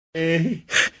I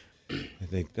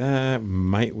think that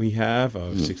we have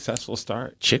a successful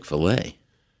start. Chick-fil-A.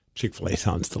 Chick-fil-A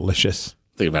sounds delicious.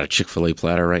 Think about a Chick-fil-A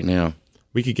platter right now.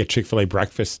 We could get Chick-fil-A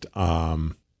breakfast. You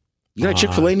got a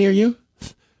Chick-fil-A near you?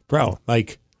 Bro,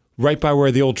 like right by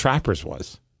where the old Trappers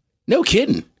was. No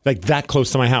kidding. Like that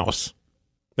close to my house.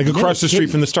 Like across the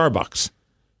street from the Starbucks.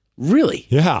 Really?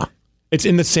 Yeah. It's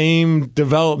in the same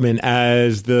development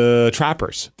as the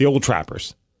Trappers, the old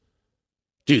Trappers.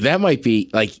 Dude, that might be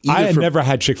like... I had never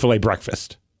had Chick-fil-A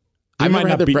breakfast. I might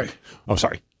not be... Oh,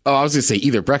 sorry. Oh, I was going to say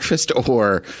either breakfast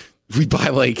or we buy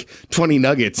like 20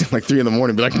 nuggets at like 3 in the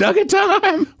morning and be like, nugget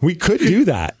time! We could do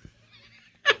that.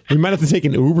 We might have to take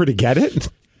an Uber to get it.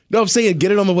 No, I'm saying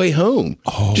get it on the way home.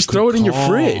 Oh, just throw it in your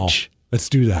fridge. Let's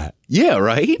do that. Yeah,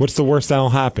 right? What's the worst that'll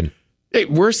happen? Hey,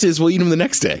 worst is we'll eat them the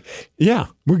next day. Yeah,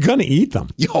 we're going to eat them.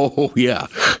 Oh, yeah.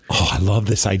 Oh, I love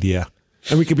this idea.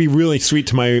 And we could be really sweet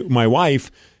to my wife,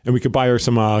 and we could buy her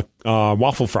some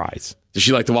waffle fries. Does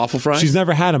she like the waffle fries? She's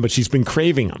never had them, but she's been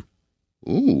craving them.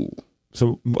 Ooh.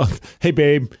 So, hey,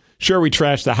 babe, sure, we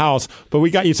trashed the house, but we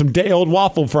got you some day-old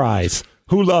waffle fries.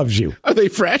 Who loves you? Are they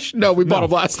fresh? No, we bought them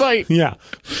last night. Yeah.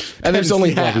 And there's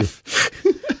only half.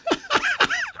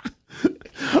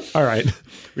 All right.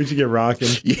 We should get rocking.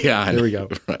 Yeah. Here we go.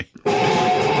 Right.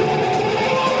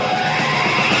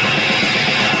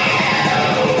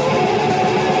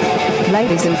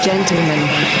 Ladies and gentlemen,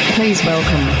 please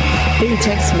welcome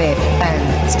B-Tech Smith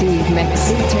and Steve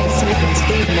Mex. B-Tech Smith and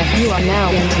Steve Mex. You are now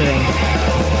entering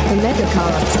the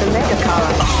MegaCast. The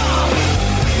MegaCast.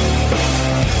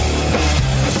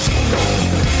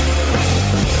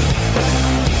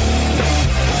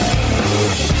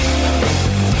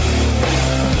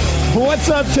 What's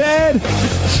up, Ted?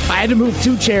 I had to move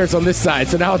 2 chairs on this side,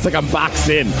 so now it's like I'm boxed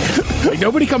in. Like,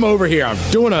 nobody come over here. I'm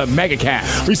doing a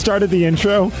MegaCast. We started the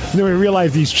intro, and then we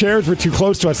realized these chairs were too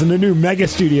close to us in the new Mega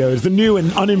Studios, the new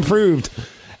and unimproved.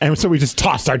 And so we just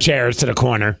tossed our chairs to the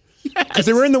corner. Because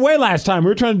they were in the way last time. We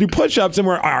were trying to do push-ups, and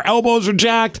our elbows were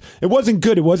jacked. It wasn't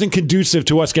good. It wasn't conducive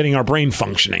to us getting our brain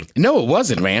functioning. No, it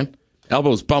wasn't, man.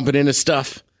 Elbows bumping into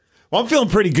stuff. Well, I'm feeling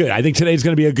pretty good. I think today's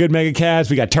going to be a good MegaCast.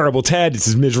 We got Terrible Ted. This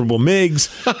is Miserable Migs.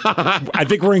 I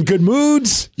think we're in good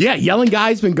moods. Yeah, Yelling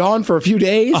Guy's been gone for a few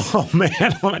days. Oh,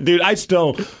 man. Dude,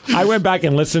 I went back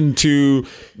and listened to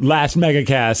last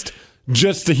MegaCast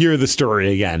just to hear the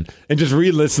story again. And just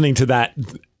re-listening to that.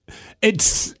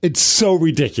 It's so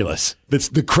ridiculous. It's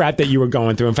the crap that you were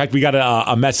going through. In fact, we got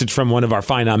a message from one of our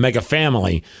fine Mega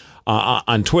family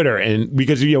on Twitter, and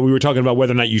because we were talking about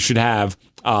whether or not you should have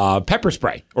pepper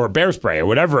spray or bear spray or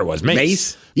whatever it was.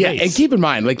 Mace? Yeah, Mace. And keep in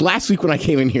mind, like last week when I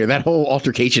came in here, that whole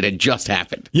altercation had just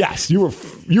happened. Yes, you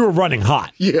were running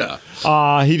hot. Yeah.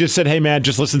 He just said, hey, man,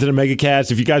 just listen to the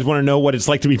MegaCast. If you guys want to know what it's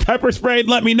like to be pepper sprayed,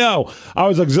 let me know. I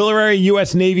was auxiliary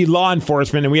U.S. Navy law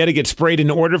enforcement, and we had to get sprayed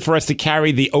in order for us to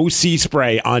carry the OC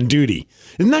spray on duty.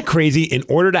 Isn't that crazy? In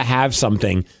order to have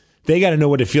something, they got to know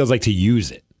what it feels like to use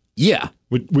it. Yeah,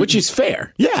 which is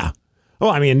fair. Yeah. Well,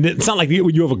 I mean, it's not like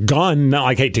you have a gun, not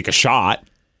like, hey, take a shot.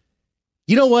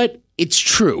 You know what? It's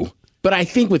true. But I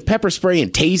think with pepper spray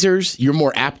and tasers, you're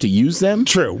more apt to use them.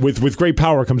 True. With great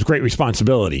power comes great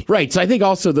responsibility. Right. So I think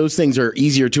also those things are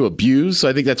easier to abuse. So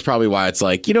I think that's probably why it's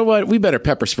like, you know what? We better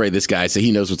pepper spray this guy so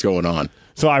he knows what's going on.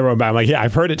 So I wrote back, I'm like, yeah,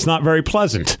 I've heard it's not very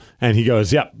pleasant. And he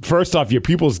goes, yep. First off, your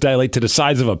pupils dilate to the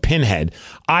size of a pinhead.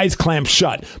 Eyes clamp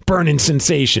shut. Burning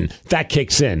sensation. That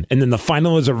kicks in. And then the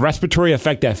final is a respiratory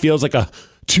effect that feels like a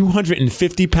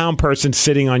 250-pound person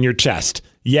sitting on your chest.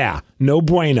 Yeah, no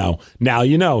bueno. Now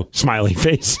you know. Smiley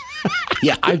face.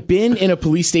 Yeah, I've been in a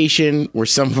police station where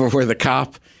the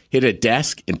cop hit a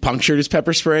desk and punctured his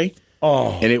pepper spray.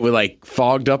 Oh. And it would like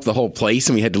fogged up the whole place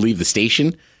and we had to leave the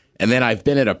station. And then I've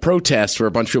been at a protest where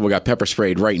a bunch of people got pepper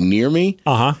sprayed right near me.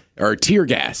 Uh-huh. Or tear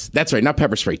gas. That's right, not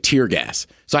pepper spray, tear gas.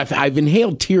 So I've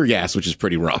inhaled tear gas, which is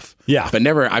pretty rough. Yeah. But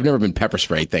I've never been pepper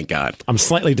sprayed, thank God. I'm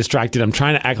slightly distracted. I'm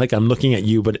trying to act like I'm looking at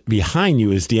you, but behind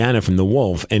you is Deanna from The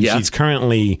Wolf, and she's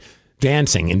currently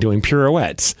dancing and doing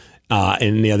pirouettes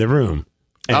in the other room.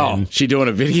 And she doing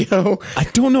a video? I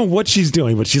don't know what she's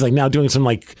doing, but she's like now doing some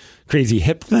like crazy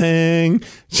hip thing.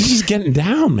 She's just getting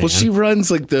down, man. Well, she runs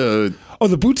like the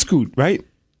boot scoot, right?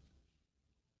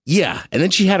 Yeah, and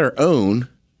then she had her own.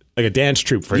 Like a dance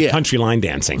troupe for country line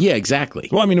dancing. Yeah, exactly.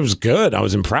 Well, I mean, it was good. I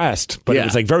was impressed. But it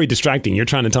was like very distracting. You're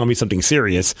trying to tell me something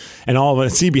serious, and all I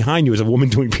see behind you is a woman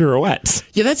doing pirouettes.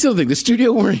 Yeah, that's the other thing. The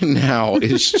studio we're in now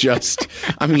is just,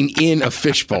 in a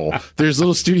fishbowl. There's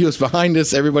little studios behind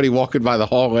us. Everybody walking by the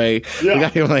hallway. Yeah.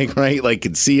 The guy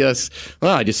can see us. Oh,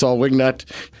 I just saw Wingnut.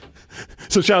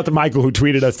 So shout out to Michael who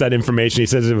tweeted us that information. He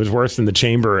says it was worse than the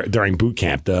chamber during boot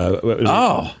camp.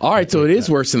 All right. So it is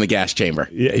worse than the gas chamber.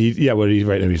 Yeah. What did he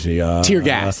write? Let me see. Tear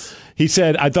gas. He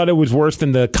said, I thought it was worse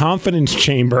than the confidence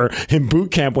chamber in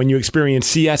boot camp when you experience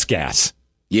CS gas.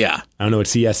 Yeah. I don't know what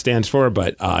CS stands for,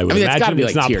 but I would imagine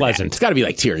it's not pleasant. It's got to be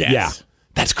like tear gas. Yeah.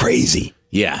 That's crazy.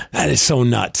 Yeah. That is so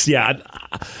nuts. Yeah.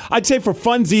 I'd say for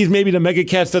funsies, maybe the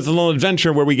MegaCast does a little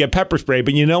adventure where we get pepper spray,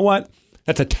 but you know what?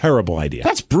 That's a terrible idea.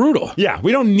 That's brutal. Yeah,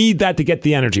 we don't need that to get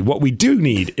the energy. What we do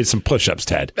need is some push-ups,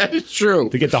 Ted. That is true.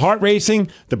 To get the heart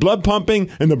racing, the blood pumping,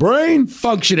 and the brain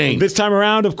functioning. This time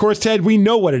around, of course, Ted, we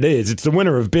know what it is. It's the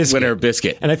winner of Biscuit. Winner of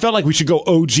Biscuit. And I felt like we should go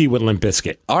OG with Limp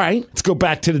Bizkit. All right. Let's go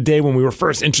back to the day when we were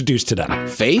first introduced to them.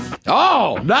 Faith?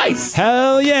 Oh, nice.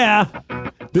 Hell yeah.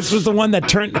 This was the one that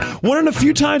turned... One of the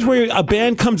few times where a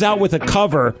band comes out with a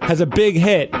cover, has a big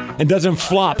hit, and doesn't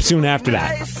flop soon after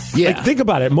that. Yeah. Like, think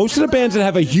about it. Most of the bands that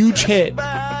have a huge hit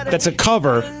that's a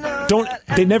cover,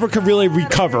 they never could really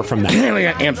recover from that.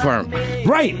 Alien Ant Farm.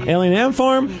 Right. Alien Ant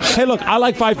Farm. Hey, look, I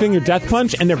like Five Finger Death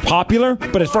Punch, and they're popular,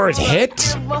 but as far as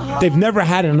hits, they've never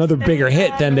had another bigger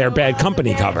hit than their Bad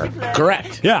Company cover.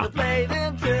 Correct. Yeah.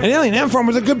 And Alien Ant Farm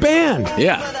was a good band.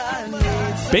 Yeah.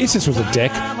 Bassist was a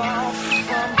dick.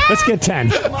 Let's get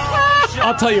 10.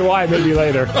 I'll tell you why maybe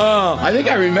later. Oh, I think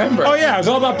I remember. Oh, yeah, it was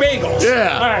all about bagels.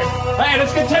 Yeah. All right. Hey,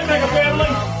 let's get 10, Mega Family.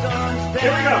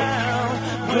 Here we go.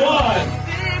 1,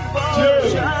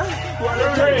 2, 3, 4,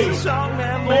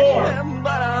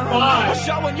 5, 6,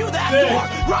 7,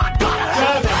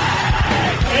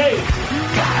 8,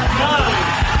 9,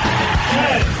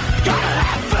 10.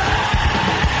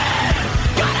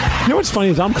 You know what's funny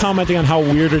is I'm commenting on how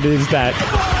weird it is that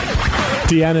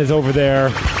Deanna's over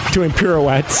there doing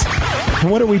pirouettes.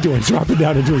 And what are we doing? Dropping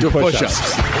down and doing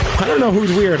push-ups. I don't know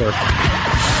who's weirder.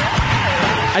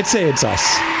 I'd say it's us.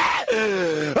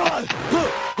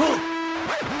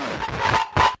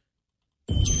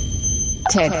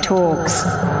 TED Talks,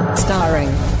 starring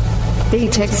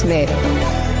B-Tech Smith.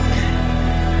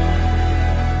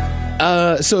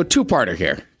 So two-parter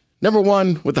here. Number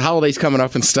one, with the holidays coming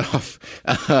up and stuff,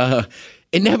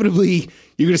 inevitably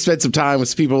you're going to spend some time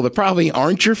with people that probably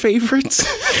aren't your favorites,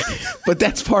 but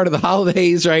that's part of the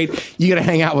holidays, right? You got to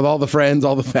hang out with all the friends,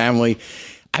 all the family.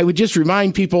 I would just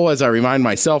remind people, as I remind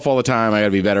myself all the time, I got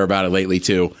to be better about it lately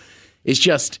too. It's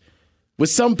just with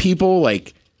some people,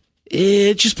 like,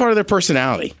 it's just part of their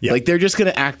personality. Yep. Like, they're just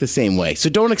going to act the same way. So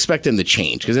don't expect them to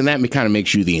change, because then that kind of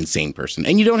makes you the insane person.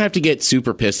 And you don't have to get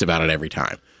super pissed about it every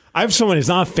time. I have someone who's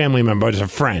not a family member, but is a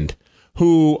friend,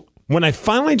 who, when I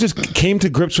finally just came to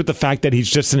grips with the fact that he's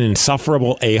just an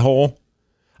insufferable a-hole,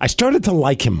 I started to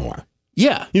like him more.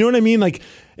 Yeah. You know what I mean? Like,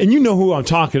 and you know who I'm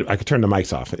talking. I could turn the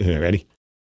mics off. Ready?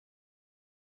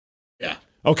 Yeah.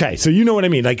 Okay, so you know what I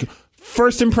mean. Like,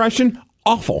 first impression,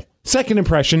 awful. Second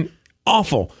impression,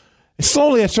 awful. And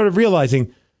slowly I started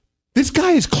realizing this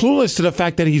guy is clueless to the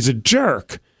fact that he's a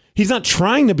jerk. He's not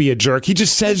trying to be a jerk. He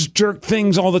just says jerk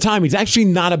things all the time. He's actually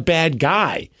not a bad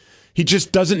guy. He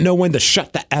just doesn't know when to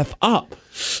shut the F up.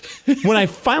 When I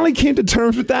finally came to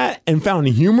terms with that and found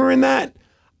humor in that,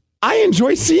 I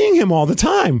enjoy seeing him all the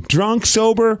time. Drunk,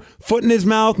 sober, foot in his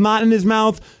mouth, not in his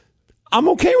mouth. I'm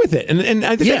okay with it. And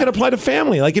I think that could apply to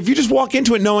family. Like, if you just walk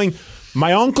into it knowing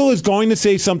my uncle is going to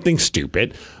say something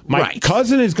stupid, my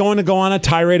cousin is going to go on a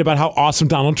tirade about how awesome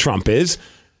Donald Trump is,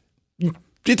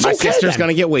 it's my okay sister's then. going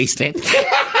to get wasted.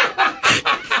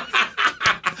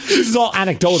 This is all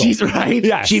anecdotal. She's right.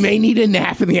 Yes. She may need a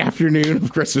nap in the afternoon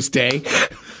of Christmas Day. In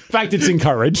fact, it's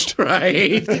encouraged.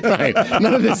 Right.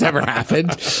 None of this ever happened.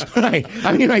 Right.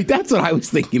 I mean, like, that's what I was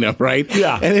thinking of, right?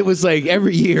 Yeah. And it was like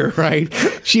every year, right?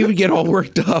 She would get all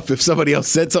worked up if somebody else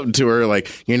said something to her, like,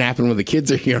 you're napping when the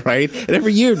kids are here, right? And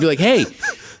every year it'd be like, hey,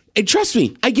 and trust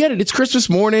me, I get it. It's Christmas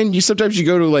morning. Sometimes you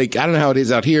go to, like, I don't know how it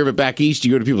is out here, but back east,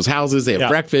 you go to people's houses. They have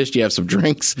breakfast. You have some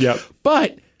drinks. Yep.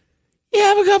 But you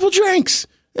have a couple drinks.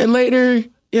 And later,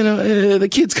 you know, the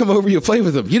kids come over, you play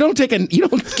with them. You don't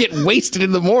get wasted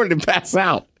in the morning and pass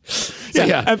out. So,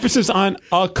 yeah. Emphasis on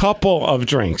a couple of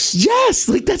drinks. Yes.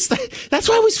 Like, that's why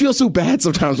I always feel so bad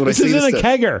sometimes when This I see isn't this a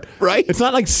stuff. kegger. Right. It's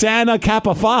not like Santa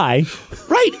Kappa Phi.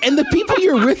 Right. And the people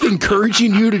you're with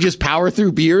encouraging you to just power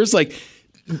through beers, like,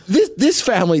 this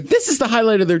family, this is the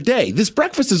highlight of their day. This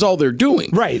breakfast is all they're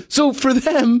doing. Right. So for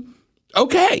them,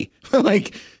 okay.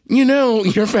 Like, you know,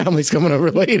 your family's coming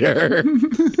over later.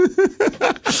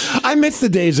 I miss the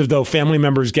days of, though, family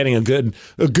members getting a good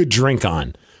drink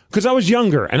on. Because I was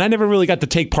younger, and I never really got to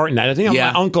take part in that. I think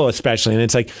my uncle especially, and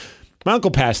it's like, my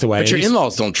uncle passed away. But your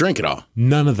in-laws don't drink at all.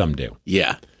 None of them do.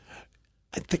 Yeah.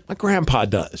 I think my grandpa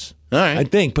does. All right. I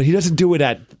think, but he doesn't do it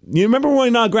at... You remember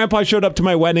when Grandpa showed up to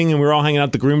my wedding and we were all hanging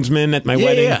out the groomsmen at my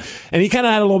wedding? Yeah. And he kind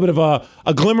of had a little bit of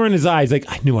a glimmer in his eyes. Like,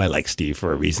 I knew I liked Steve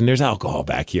for a reason. There's alcohol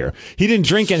back here. He didn't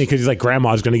drink any because he's like,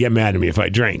 Grandma's going to get mad at me if I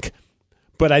drink.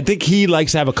 But I think he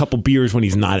likes to have a couple beers when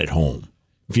he's not at home,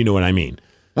 if you know what I mean.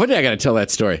 One day I got to tell that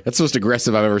story. That's the most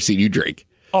aggressive I've ever seen you drink.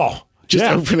 Oh, Just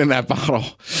yeah. opening that bottle.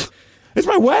 It's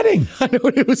my wedding. I know,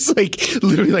 it was like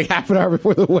literally like half an hour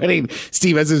before the wedding.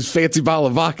 Steve has his fancy bottle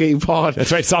of vodka he bought.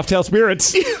 That's right, Softail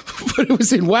Spirits. But it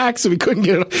was in wax, so we couldn't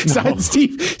get it. No.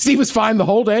 Steve was fine the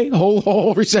whole day,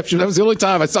 whole reception. That was the only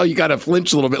time I saw you kind of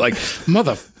flinch a little bit, like,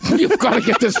 mother, you've got to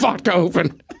get this vodka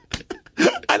open.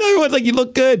 I know everyone's like, you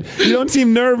look good. You don't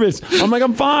seem nervous. I'm like,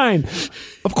 I'm fine.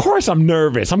 Of course I'm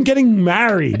nervous. I'm getting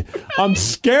married. I'm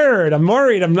scared. I'm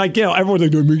worried. I'm like, everyone's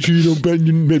like, make sure you don't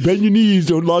bend your knees.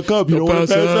 Don't lock up. You don't want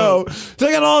to pass out. So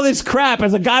I got all this crap.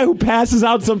 As a guy who passes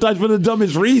out sometimes for the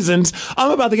dumbest reasons,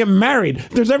 I'm about to get married.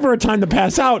 If there's ever a time to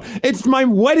pass out, it's my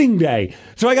wedding day.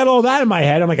 So I got all that in my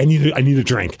head. I'm like, I need a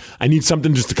drink. I need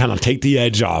something just to kind of take the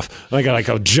edge off. I got like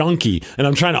a junkie, and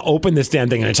I'm trying to open this damn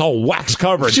thing, and it's all wax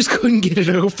covered. I just couldn't get it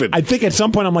open. I think at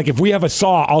some point I'm like, if we have a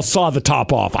saw, I'll saw the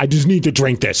top off. I just need to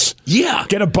drink this. Yeah.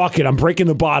 Get a bucket. I'm breaking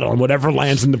the bottle, and whatever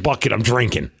lands in the bucket, I'm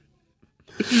drinking.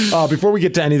 Before we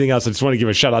get to anything else, I just want to give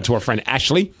a shout out to our friend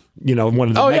Ashley. One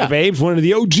of the Mega Babes, one of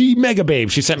the OG Mega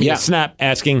Babes. She sent me a snap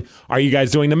asking, "Are you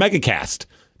guys doing the MegaCast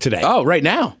today?" Oh, right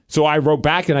now. So I wrote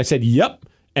back and I said, "Yep."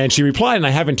 And she replied, and I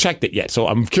haven't checked it yet. So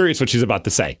I'm curious what she's about to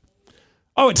say.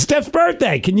 Oh, it's Steph's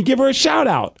birthday. Can you give her a shout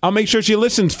out? I'll make sure she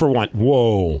listens for one.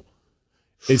 Whoa.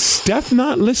 Is Steph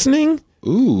not listening?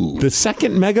 Ooh. The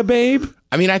second Mega Babe?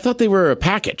 I mean, I thought they were a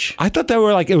package. I thought they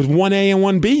were like, it was 1A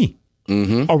and 1B.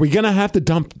 Mm-hmm. Are we going to have to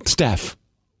dump Steph?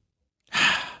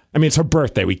 I mean, it's her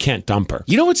birthday. We can't dump her.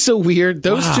 You know what's so weird?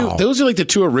 Those are like the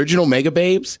two original Mega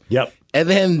Babes. Yep. And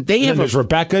then there's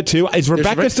Rebecca, too. Is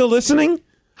Rebecca still listening?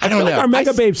 I don't know. Like our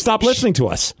Mega Babes stopped listening to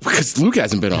us. Because Luke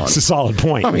hasn't been on. It's a solid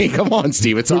point. I mean, come on,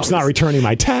 Steve. Luke's not returning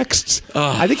my texts.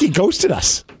 I think he ghosted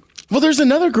us. Well, there's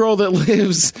another girl that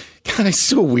lives, God, it's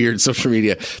so weird, social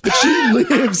media, but she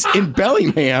lives in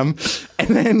Bellingham. And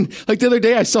then, like the other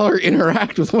day, I saw her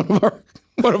interact with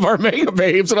one of our Mega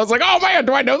Babes, and I was like, oh man,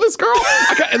 do I know this girl?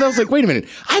 And I was like, wait a minute,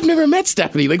 I've never met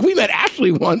Stephanie. Like, we met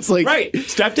Ashley once. Like, right.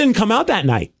 Steph didn't come out that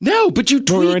night. No, but you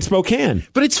tweet. We were in Spokane.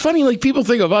 But it's funny, like, people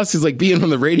think of us as like being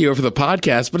on the radio for the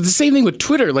podcast, but it's the same thing with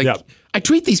Twitter. Like, I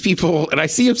tweet these people, and I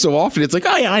see them so often, it's like,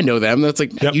 oh yeah, I know them. That's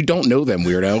like, you don't know them,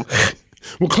 weirdo.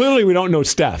 Well, clearly we don't know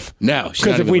Steph. No,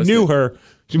 because if we knew her,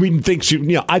 we'd think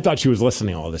she. I thought she was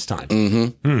listening all this time.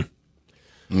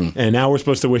 Mm-hmm. And now we're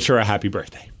supposed to wish her a happy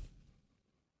birthday.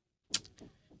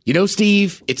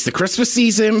 Steve, it's the Christmas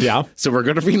season. Yeah. So we're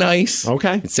going to be nice.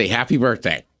 Okay. And say happy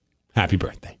birthday. Happy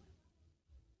birthday.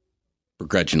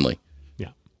 Begrudgingly.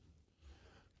 Yeah.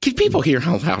 Can people hear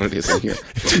how loud it is in here?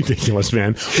 It's ridiculous,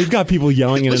 man. We've got people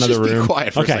yelling in another room. Be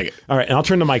quiet for a second. All right. And I'll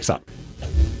turn the mics up.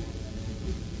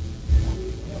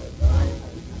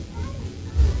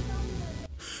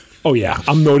 Oh yeah,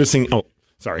 I'm noticing. Oh,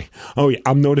 sorry. Oh yeah,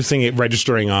 I'm noticing it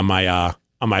registering on my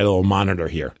little monitor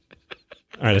here.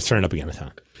 All right, let's turn it up again this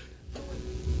time.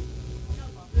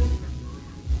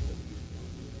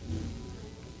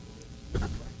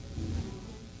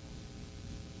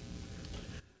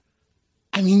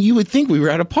 I mean, you would think we were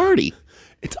at a party.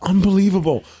 It's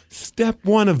unbelievable. Step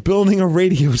one of building a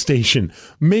radio station: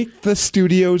 make the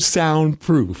studio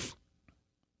soundproof.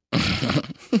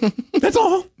 That's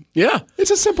all. Yeah.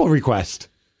 It's a simple request.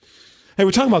 Hey,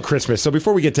 we're talking about Christmas, so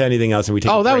before we get to anything else and we take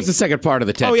that was the second part of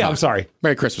the TED Oh, yeah, Talk. I'm sorry.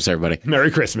 Merry Christmas, everybody.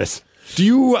 Merry Christmas.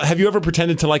 Have you ever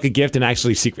pretended to like a gift and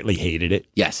actually secretly hated it?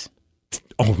 Yes.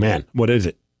 Oh, man. What is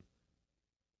it?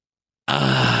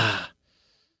 All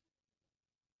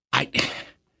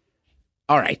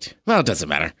right. Well, it doesn't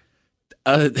matter.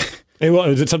 Hey, well,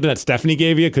 is it something that Stephanie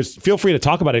gave you? Because feel free to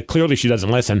talk about it. Clearly, she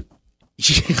doesn't listen.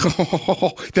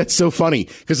 That's so funny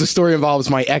because the story involves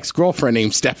my ex-girlfriend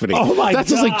named Stephanie. Oh my God.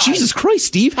 That's just like, Jesus Christ,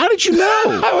 Steve, how did you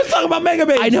know? I was talking about Mega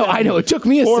Babe. I know. It took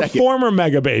me a second. Or former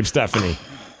Mega Babe Stephanie.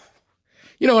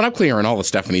 You know what? I'm clearing all the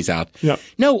Stephanies out. Yep.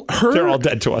 No, they're all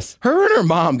dead to us. Her and her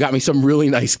mom got me some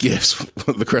really nice gifts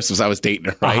for the Christmas I was dating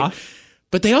her, right? Uh-huh.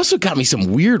 But they also got me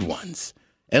some weird ones.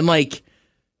 And like,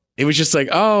 it was just like,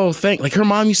 like her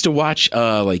mom used to watch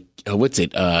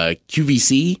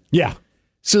QVC? Yeah.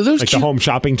 So those the home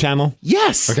shopping channel?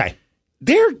 Yes. Okay.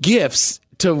 Their gifts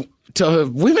to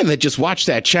women that just watch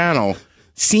that channel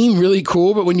seem really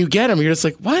cool, but when you get them, you're just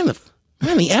like, why in the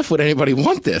F would anybody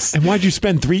want this? And why'd you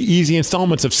spend 3 easy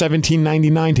installments of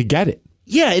 $17.99 to get it?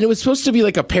 Yeah, and it was supposed to be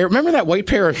like a pair. Remember that white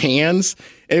pair of hands?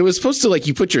 And it was supposed to like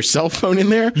you put your cell phone in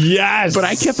there. Yes. But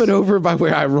I kept it over by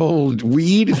where I rolled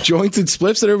weed, joints, and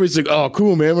spliffs. And everybody's like, "Oh,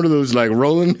 cool, man! One of those like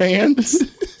rolling hands." Did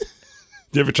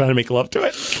you ever try to make love to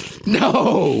it?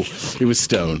 No, it was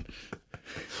stone.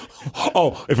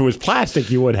 Oh, if it was plastic,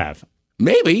 you would have.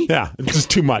 Maybe. Yeah, it's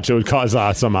just too much. It would cause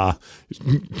some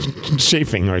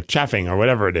chafing or chaffing or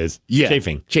whatever it is. Yeah,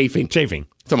 chafing. Talking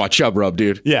about chub rub,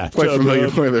 dude. Yeah, quite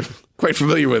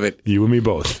familiar with it. You and me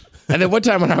both. And then one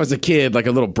time when I was a kid, like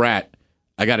a little brat,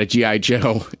 I got a G.I.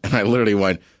 Joe, and I literally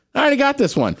went, "I already got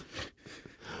this one."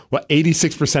 Well,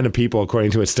 86% of people,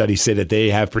 according to a study, say that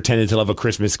they have pretended to love a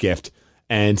Christmas gift,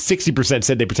 and 60%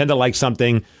 said they pretend to like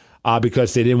something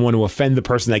because they didn't want to offend the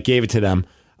person that gave it to them.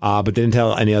 But they didn't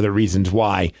tell any other reasons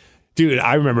why. Dude,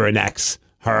 I remember an ex.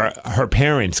 Her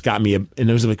parents got me and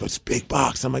it was like this big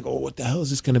box. I'm like, oh, what the hell is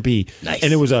this going to be? Nice.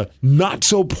 And it was a not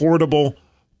so portable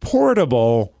car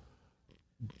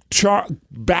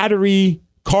battery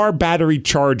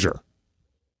charger.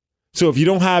 So if you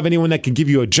don't have anyone that can give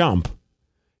you a jump,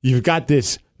 you've got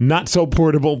this not so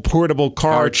portable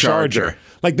car charger.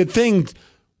 Like the thing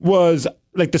was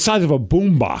like the size of a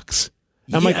boombox.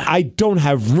 I'm like, I don't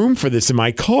have room for this in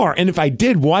my car. And if I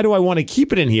did, why do I want to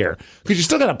keep it in here? Because you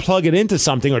still got to plug it into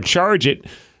something or charge it.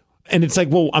 And it's like,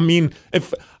 well, I mean,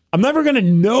 if I'm never going to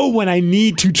know when I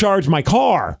need to charge my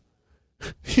car.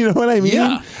 You know what I mean?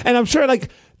 Yeah. And I'm sure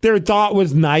like their thought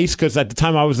was nice because at the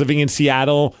time I was living in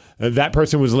Seattle, that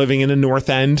person was living in the North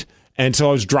End. And so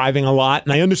I was driving a lot.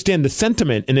 And I understand the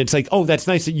sentiment. And it's like, oh, that's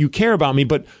nice that you care about me.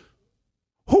 But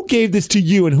who gave this to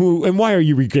you and why are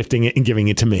you regifting it and giving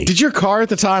it to me? Did your car at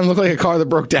the time look like a car that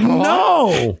broke down a lot?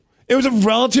 No. It was a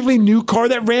relatively new car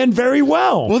that ran very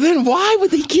well. Well, then why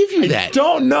would they give you that?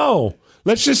 Don't know.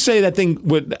 Let's just say that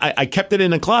thing I kept it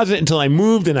in a closet until I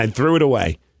moved and I threw it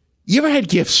away. You ever had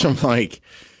gifts from like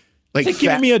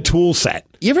giving me a tool set.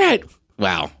 You ever had?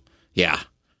 Wow. Yeah.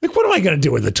 Like, what am I going to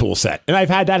do with the tool set? And I've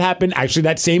had that happen. Actually,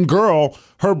 that same girl,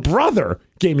 her brother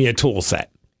gave me a tool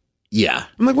set. Yeah.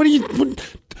 I'm like,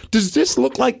 does this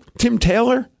look like Tim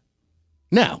Taylor?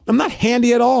 No. I'm not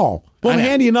handy at all. Well, I'm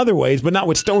handy in other ways, but not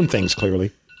with stone things,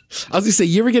 clearly. I was going to say,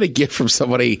 you ever get a gift from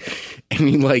somebody, I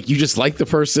mean, like, you just like the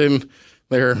person,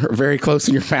 they're very close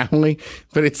in your family,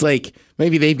 but it's like,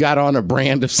 maybe they've got on a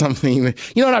brand of something. You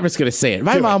know what? I'm just going to say it.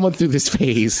 My mom went through this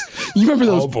phase. You remember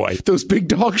those big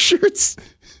dog shirts?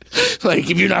 Like,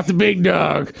 if you're not the big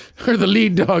dog or the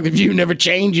lead dog, the view never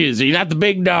changes. Or you're not the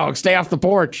big dog, stay off the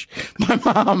porch. My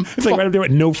mom. It's like right up there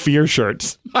with no fear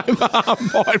shirts. My mom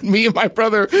bought me and my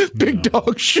brother big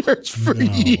dog shirts for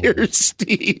years,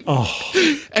 Steve. Oh.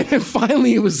 And then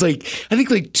finally it was like, I think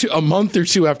like a month or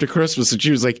two after Christmas, and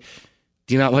she was like,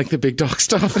 "Do you not like the big dog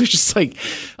stuff?" And it's just like,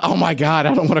 oh my God,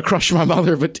 I don't want to crush my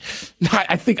mother, but no,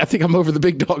 I think I'm over the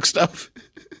big dog stuff.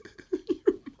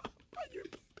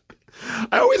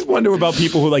 I always wonder about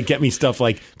people who like get me stuff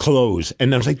like clothes.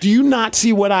 And I was like, do you not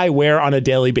see what I wear on a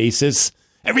daily basis?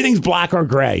 Everything's black or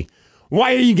gray.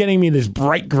 Why are you getting me this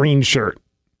bright green shirt?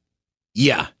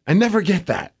 Yeah. I never get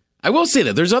that. I will say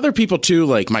that there's other people too.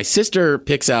 Like my sister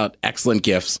picks out excellent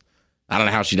gifts. I don't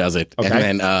know how she does it. Okay.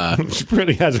 And then she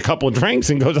really has a couple of drinks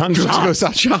and goes on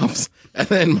shops. And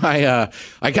then I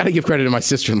got to give credit to my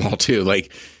sister-in-law too.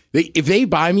 Like if they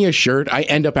buy me a shirt, I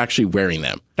end up actually wearing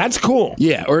them. That's cool.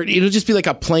 Yeah, or it'll just be like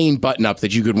a plain button-up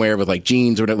that you could wear with like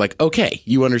jeans or whatever. Like, okay,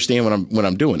 you understand what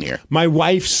I'm doing here. My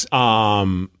wife's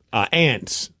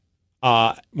aunt's,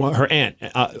 her aunt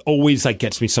always like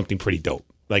gets me something pretty dope.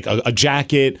 Like a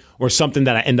jacket or something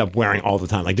that I end up wearing all the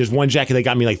time. Like there's one jacket they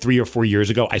got me like 3 or 4 years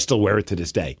ago. I still wear it to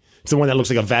this day. It's the one that looks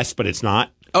like a vest, but it's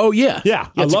not. Oh, yeah. Yeah,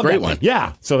 I it's love a great that one.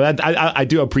 Yeah, so that I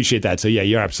do appreciate that. So yeah,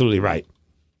 you're absolutely right.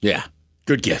 Yeah,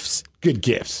 good gifts. Good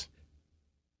gifts.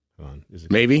 Hold on. Is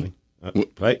it Maybe.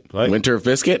 Play. Winter of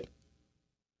Biscuit.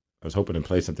 I was hoping to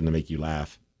play something to make you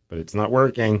laugh, but it's not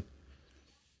working.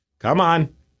 Come on.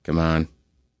 Come on.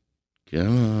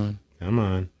 Hey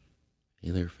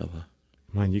there, fella.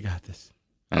 Come on, you got this.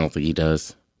 I don't think he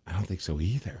does. I don't think so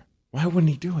either. Why wouldn't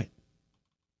he do it?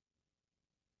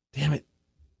 Damn it.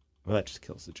 Well, that just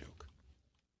kills the joke.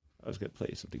 I was going to play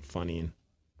you something funny and...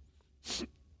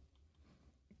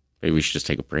 Maybe we should just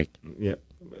take a break. Yep.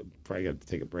 Probably got to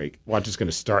take a break. Watch is going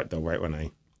to start, though, right when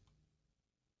I...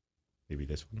 Maybe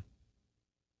this one.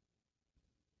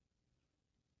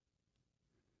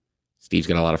 Steve's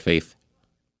got a lot of faith.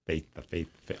 Faith.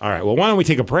 All right, well, why don't we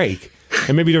take a break?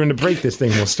 And maybe during the break, this thing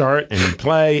will start and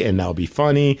play, and that'll be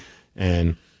funny.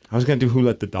 And I was going to do Who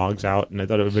Let the Dogs Out, and I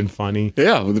thought it would have been funny.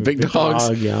 Yeah, with the big dogs.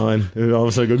 Dog yelling. And all of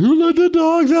a sudden, goes, Who let the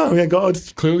dogs out? I'm like, oh,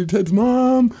 it's clearly Ted's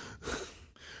mom.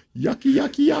 Yucky,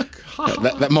 yucky,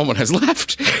 yuck. That moment has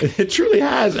left. It truly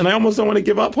has, and I almost don't want to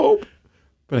give up hope,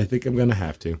 but I think I'm going to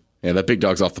have to. Yeah, that big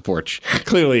dog's off the porch.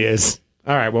 Clearly is.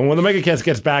 All right, well, when the MegaCast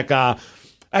gets back,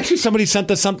 actually somebody sent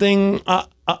us something,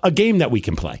 a game that we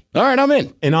can play. All right, I'm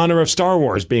in honor of Star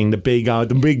Wars being the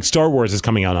big Star Wars is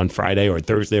coming out on Friday or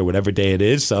Thursday or whatever day it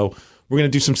is, so we're going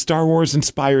to do some Star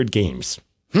Wars-inspired games.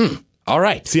 All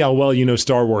right. See how well you know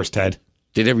Star Wars, Ted.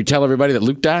 Did you tell everybody that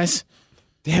Luke dies?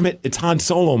 Damn it, it's Han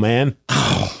Solo, man.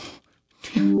 Oh.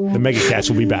 The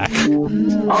MegaCast will be back.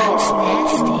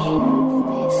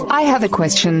 I have a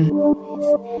question.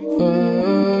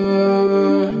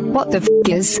 What the f***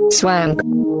 is swank?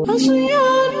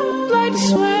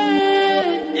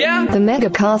 Yeah. The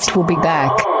MegaCast will be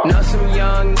back. Know some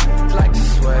young like to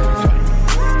sway.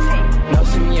 Know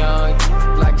some young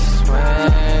like to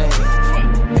sway.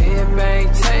 Big bang,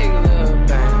 take a little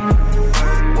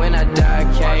bang. When I die,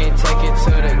 can't take it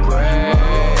to the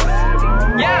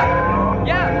grave. Yeah.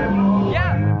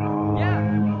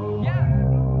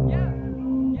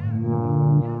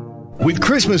 With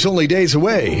Christmas only days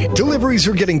away, deliveries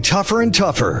are getting tougher and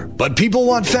tougher, but people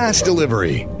want fast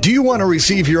delivery. Do you want to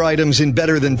receive your items in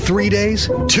better than 3 days,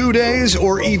 2 days,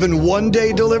 or even 1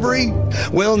 day delivery?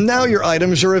 Well, now your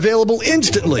items are available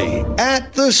instantly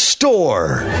at the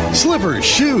store. Slippers,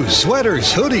 shoes,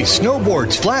 sweaters, hoodies,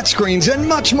 snowboards, flat screens, and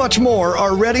much, much more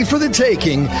are ready for the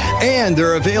taking, and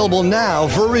they're available now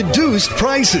for reduced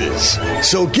prices.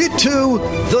 So get to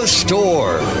the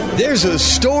store. There's a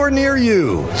store near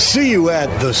you. See you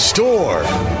at the store.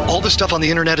 All the stuff on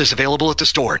the internet is available at the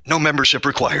store. No membership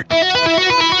required.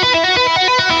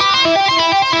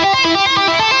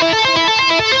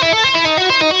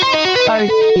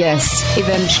 Oh, yes,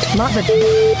 avenged mother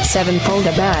 7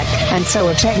 folder back, and so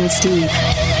are Chet and Steve.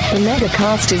 The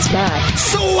MegaCast is back.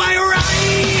 So I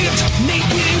arrived,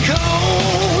 naked and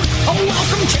cold. A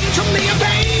welcome change from the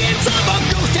abeyance of a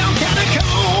ghost town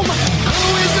catacomb.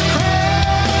 Who is the crowd?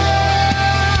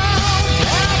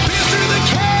 Pierce through the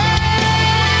cage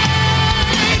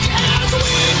as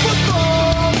we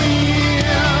perform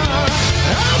here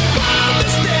upon the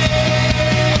stage.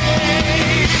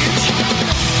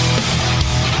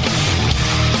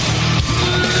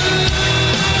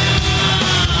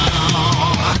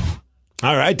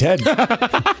 All right, Ted.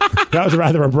 That was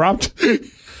rather abrupt.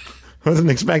 Wasn't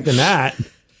expecting that.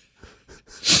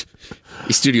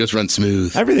 These studios run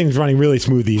smooth. Everything's running really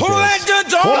smooth these days. Who let the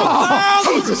dogs out?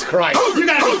 Jesus Christ. You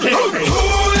gotta be kidding me.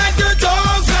 Who let the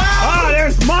dogs out? Ah,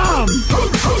 there's Mom.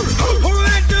 Who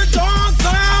let the dogs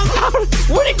out?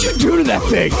 What did you do to that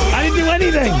thing? I didn't do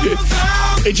anything.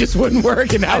 It just wouldn't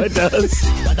work, and now it does.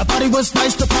 The party was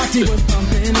nice, the party was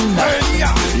pumping.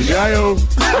 Yo.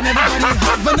 And everybody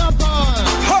having a ball.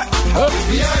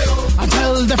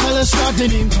 Until the fellas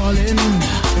started in calling.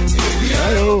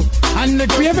 And the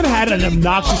We haven't had an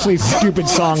obnoxiously stupid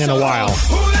song in a while.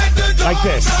 Like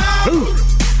this.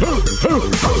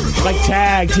 Like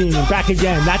tag team, back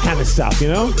again, that kind of stuff, you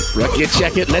know? Wreck it,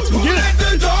 check it, let's begin.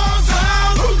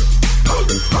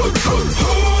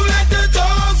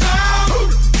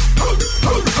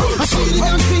 I see the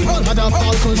young people had a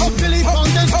ball cause Billy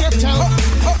Founders get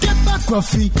out. Get back,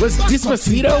 Ruffy. Was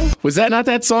Despacito? Was that not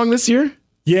that song this year?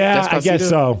 Yeah, I Despacito? guess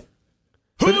so.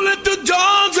 Who let the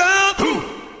dogs out? Who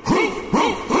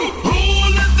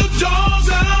let the dogs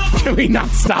out? Can we not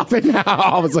stop it now?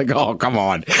 I was like, oh, come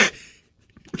on.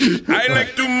 I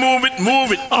like to move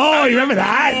it. Oh, you remember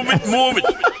that? Move it.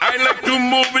 I like to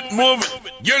move it.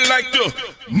 You like to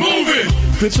move it.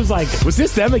 This was like, Was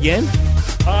this them again?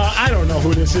 I don't know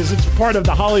who this is. It's part of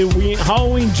the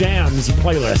Halloween Jams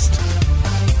playlist.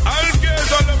 I'll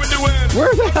get all over the world.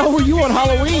 Where the hell were you on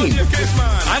Halloween?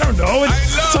 I don't know.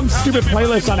 It's some stupid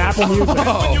playlist on Apple Music.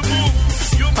 Oh,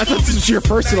 I thought this was your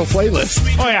personal playlist.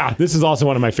 Oh, yeah. This is also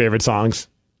one of my favorite songs.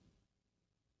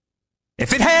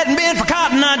 If it hadn't been for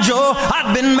Cotton Eye Joe,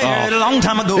 I'd been married a long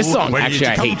time ago. This song, Where actually, did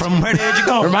you I come hate. from? Where did you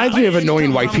go? Reminds me of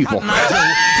annoying white people.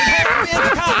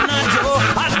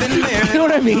 You know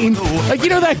what I mean? Like, you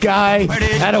know that guy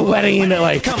at a wedding that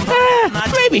like,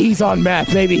 maybe he's on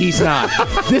meth, maybe he's not.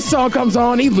 This song comes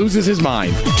on, he loses his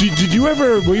mind.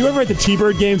 Were you ever at the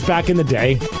T-Bird games back in the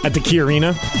day at the Key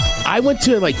Arena? I went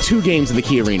to like 2 games in the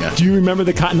Key Arena. Do you remember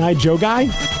the Cotton Eye Joe guy?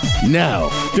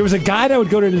 No. There was a guy that would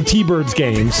go to the T-Birds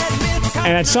games,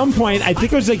 and at some point, I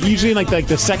think it was like usually like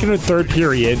the second or third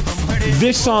period,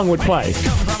 this song would play.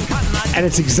 And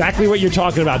it's exactly what you're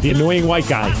talking about, the annoying white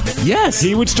guy. Yes.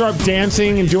 He would start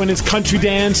dancing and doing his country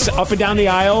dance up and down the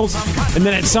aisles, and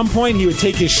then at some point he would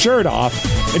take his shirt off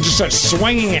and just start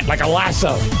swinging it like a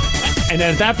lasso. And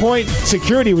then at that point,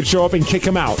 security would show up and kick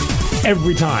him out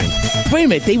every time. Wait a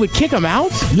minute, they would kick him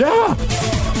out? Yeah.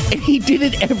 And he did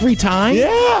it every time?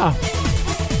 Yeah.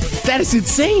 That is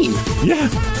insane. Yeah.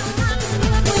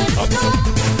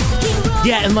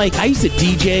 Yeah, and like I used to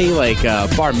DJ like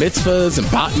bar mitzvahs and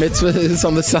bat mitzvahs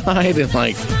on the side, and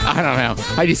like I don't know,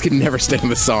 I just could never stay in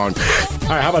the song. All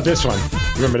right, how about this one?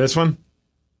 Remember this one?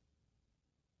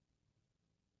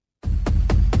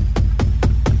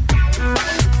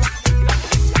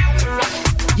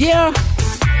 Yeah.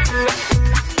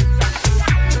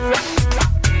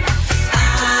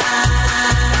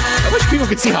 I wish people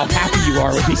could see how happy you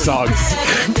are with these songs.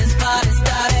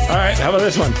 All right, how about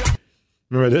this one?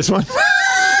 Remember this one?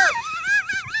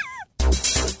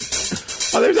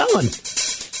 Oh, there's Ellen.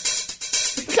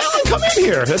 Ellen, come in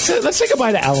here. Let's say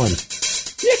goodbye to Ellen.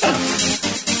 Yeah.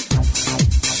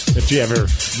 If she ever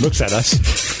looks at us.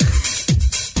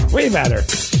 Wave at her.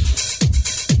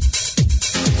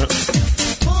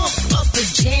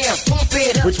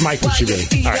 Which mic would she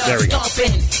be? All right, there we go.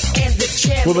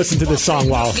 We'll listen to this song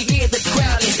while...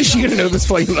 Is she going to know this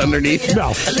playing underneath?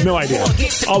 No idea.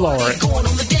 I'll lower it.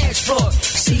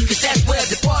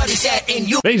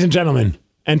 Ladies and gentlemen,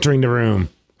 entering the room.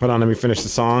 Hold on, let me finish the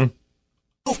song.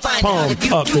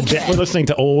 Pump up the jam. We're listening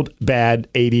to old,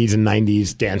 bad 80s and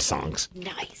 90s dance songs.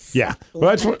 Nice. Yeah. Well,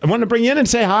 I wanted to bring you in and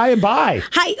say hi and bye.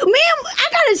 Hi, ma'am. I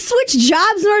gotta switch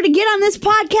jobs in order to get on this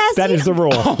podcast. That is the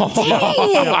rule.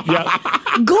 Dang. Yep.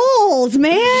 Goals,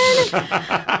 man.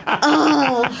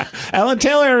 Ellen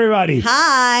Taylor, everybody.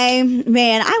 Hi,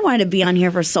 man. I wanted to be on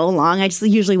here for so long. I just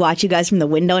usually watch you guys from the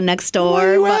window next door.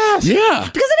 Why you ask? Yeah.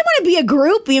 Because I didn't want to be a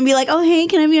groupie and be like, oh, hey,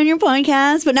 can I be on your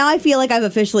podcast? But now I feel like I've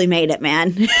officially made it,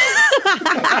 man.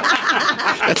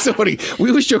 That's so funny. We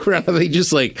always joke around how they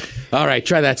just like, all right,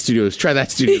 try that studio.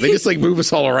 They just like move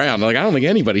us all around. Like, I don't think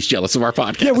anybody's jealous of our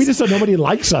podcast. Yeah, we just said nobody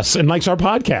likes us and likes our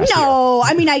podcast. No,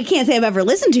 I mean, I can't say I've ever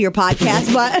listened to your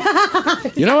podcast,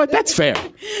 but... You know what? That's fair.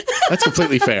 That's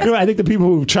completely fair. You know, I think the people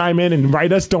who chime in and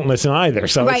write us don't listen either,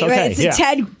 so Right, it's okay. right. It's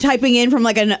Ted typing in from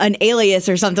like an alias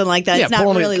or something like that. Yeah, It's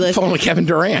not really listening. pulling Kevin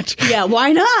Durant. Yeah,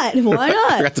 why not? Why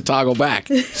not? Forgot to toggle back.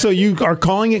 So you are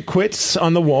calling it quits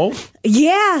on the Wolf?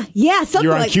 Yeah, something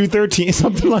You're on like Q13,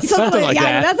 something like yeah,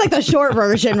 that. that's like the short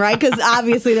version, right? Because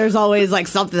obviously there's always like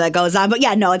something that goes on. But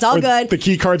yeah, no, it's all good. The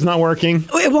key card's not working.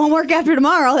 It won't work after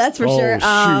tomorrow, that's for sure.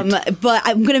 Shoot. But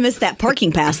I'm gonna miss that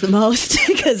parking pass the most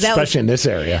because that Especially in this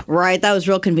area. was right. That was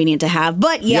real convenient to have.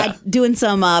 But yeah. Doing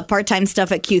some part-time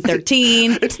stuff at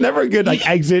Q13. It's never a good like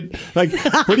exit. Like,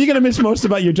 what are you going to miss most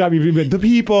about your job? You've been the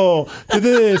people,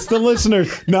 the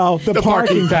listeners. No, the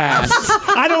parking pass.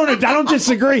 I don't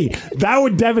disagree. That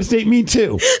would devastate me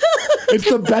too. It's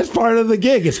the best part of the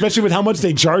gig, especially with how much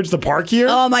they charge the park here.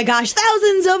 Oh my gosh,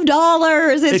 thousands of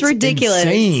dollars. It's ridiculous.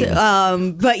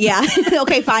 Insane. But yeah,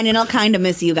 okay, fine. And I'll kind of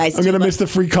miss you guys I'm too. going to miss the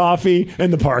free coffee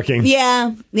and the parking.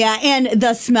 Yeah, and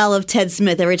the smell of Ted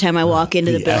Smith every time I walk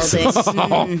into the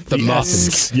building. The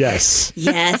muffins. Yes.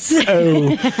 Yes.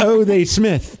 Oh, they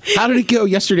Smith. How did it go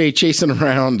yesterday chasing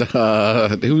around,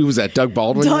 who was that, Doug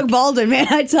Baldwin? Doug Baldwin, man,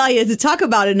 I tell you, to talk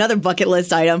about another bucket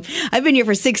list item. I've been here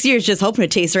for 6 years just hoping to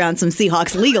chase around some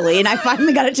Seahawks legally, and I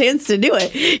finally got a chance to do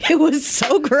it. It was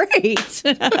so great.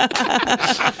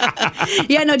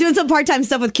 Yeah, no, doing some part-time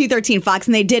stuff with Q13 Fox,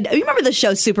 and they did. You remember the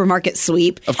show Supermarket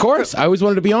Sweep? Of course. I always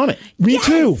wanted to be on it. Me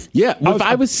too. Yeah. If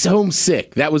I was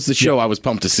homesick, that was the show I was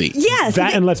pumped to see. Yes.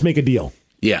 That and Let's Make a Deal.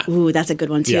 Yeah. Ooh, that's a good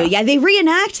one, too. Yeah. Yeah, they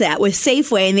reenact that with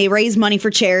Safeway, and they raise money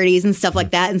for charities and stuff like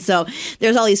that. And so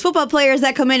there's all these football players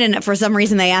that come in, and for some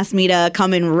reason they asked me to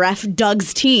come and ref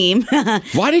Doug's team.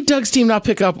 Why did Doug's team not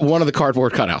pick up one of the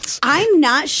cardboard cutouts? I'm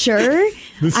not sure.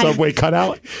 The Subway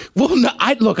cutout. Well, no,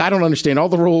 I don't understand all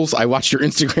the rules. I watched your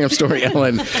Instagram story,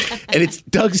 Ellen, and it's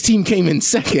Doug's team came in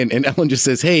second, and Ellen just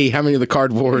says, "Hey, how many of the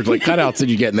cardboard cutouts did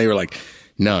you get?" And they were like,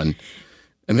 "None."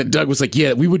 And then Doug was like,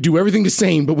 yeah, we would do everything the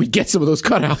same, but we'd get some of those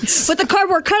cutouts. But the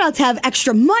cardboard cutouts have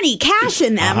extra money, cash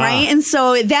in them, right? And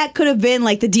so that could have been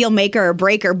like the deal maker or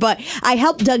breaker. But I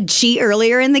helped Doug cheat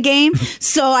earlier in the game,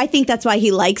 so I think that's why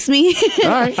he likes me. All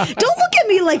right. Don't look at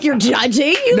me like you're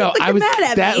judging. You look like you're mad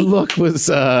at that me. look was,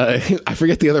 I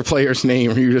forget the other player's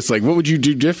name. You were just like, what would you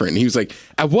do different? And he was like,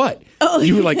 at what? Oh.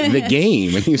 You were like, the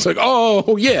game. And he was like,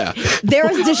 oh, yeah. There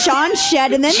was Deshaun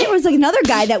Shedd, and then there was like another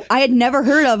guy that I had never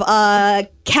heard of,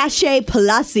 Cache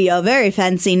Palacio, very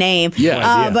fancy name.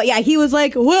 Yeah. But yeah, he was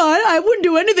like, well, I wouldn't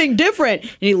do anything different.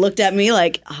 And he looked at me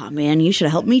like, oh man, you should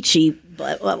have helped me cheat.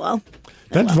 But well.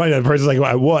 That's funny. That person's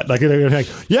like, what? Like, they're like,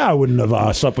 yeah, I wouldn't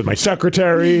have slept with my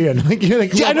secretary. And like, you're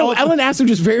like, Yeah, I know. Ellen asked him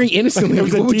just very innocently. It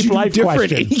was a what would deep you do life different?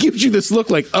 question. And he gives you this look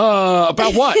like,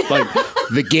 about what? Like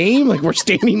the game? Like we're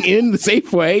standing in the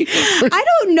Safeway? I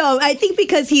don't know. I think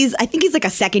because he's like a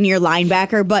second-year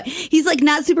linebacker, but he's like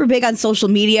not super big on social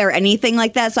media or anything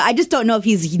like that. So I just don't know if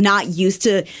he's not used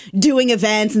to doing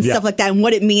events and stuff like that, and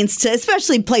what it means to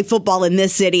especially play football in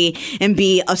this city and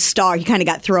be a star. He kind of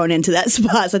got thrown into that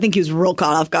spot. So I think he was real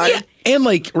caught off guard. Yeah. And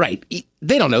like, right.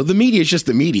 They don't know. The media is just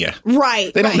the media.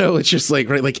 Right. They don't know. It's just like,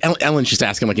 right. Like Ellen's just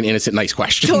asking like an innocent, nice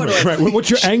question. Totally. right, what's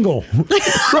your angle?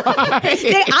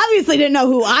 They obviously didn't know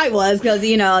who I was because,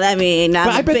 I mean,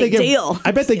 I'm a big deal.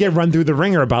 I bet they get run through the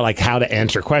ringer about like how to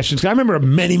answer questions. 'Cause I remember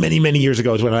many, many, many years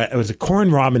ago was when it was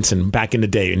Corin Robinson back in the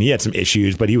day, and he had some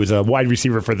issues, but he was a wide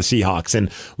receiver for the Seahawks,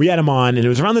 and we had him on, and it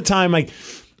was around the time like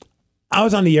I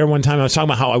was on the air one time. I was talking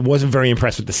about how I wasn't very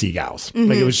impressed with the Seagulls.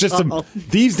 Like it was just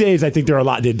these days. I think they're a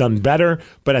lot. They've done better,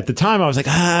 but at the time I was like,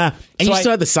 And so you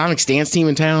still had the Sonics dance team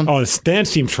in town. Oh, the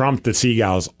dance team trumped the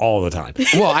Seagulls all the time.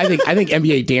 Well, I think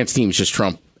NBA dance teams just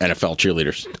trump NFL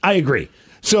cheerleaders. I agree.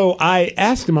 So I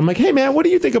asked him. I'm like, hey man, what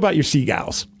do you think about your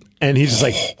Seagulls? And he's just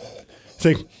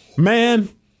like, man.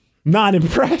 Not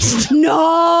impressed.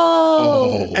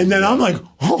 No. And then I'm like,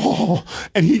 oh.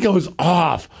 And he goes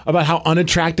off about how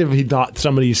unattractive he thought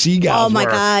some of these Seagulls Oh, my were.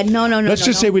 God. No. Let's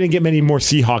just say we didn't get many more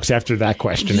Seahawks after that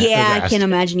question. Yeah, I can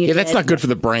imagine you Yeah, did. that's not good for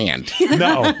the brand.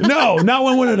 No, not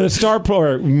when one of the star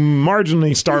player,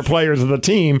 marginally star players of the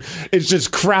team is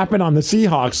just crapping on the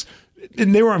Seahawks.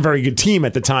 And they weren't a very good team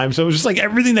at the time, so it was just like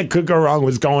everything that could go wrong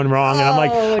was going wrong. And I'm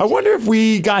like, I wonder if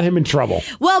we got him in trouble.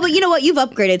 Well, but you know what? You've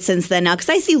upgraded since then now because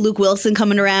I see Luke Wilson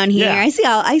coming around here.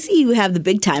 Yeah. I see you have the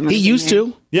big timers. He used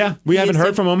to. Yeah, we haven't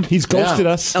heard from him. He's ghosted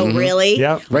us. Oh, really?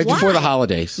 Yeah. Right before the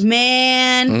holidays.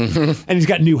 Man. And he's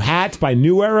got new hats by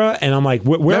New Era, and I'm like,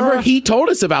 where Remember, are he told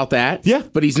us about that. Yeah.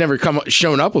 But he's never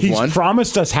shown up with He's one.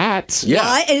 promised us hats. Yeah.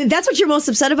 What? And that's what you're most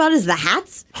upset about is the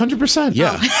hats? 100%.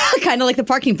 Yeah. Kind of like the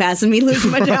parking pass and me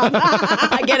losing my job.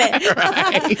 I get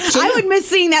it. I would miss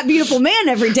seeing that beautiful man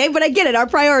every day, but I get it. Our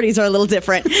priorities are a little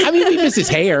different. I mean, we miss his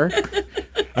hair.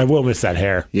 I will miss that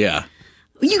hair. Yeah.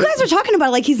 You guys are talking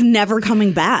about like he's never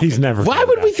coming back. He's never. Why coming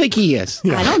would back. we think he is?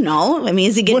 I don't know. I mean,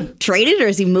 is he getting traded or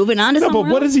is he moving on to No, somewhere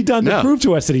but what else? has he done to No. prove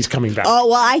to us that he's coming back? Oh,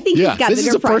 well, I think Yeah. he's got This is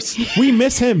bigger the first. We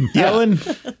miss him, Ellen.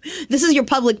 This is your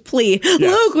public plea.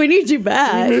 Luke, we need you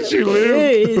back. We miss you,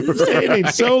 Luke. It ain't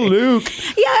so, Luke.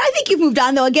 Yeah, I think you've moved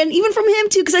on though. Again, even from him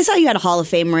too, because I saw you had a Hall of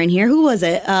Famer in here. Who was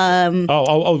it?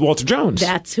 Oh, Walter Jones.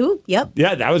 That's who. Yep.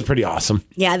 Yeah, that was pretty awesome.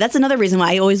 Yeah, that's another reason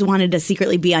why I always wanted to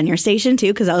secretly be on your station too,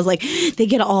 because I was like,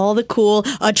 they get all the cool,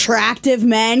 attractive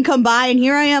men come by, and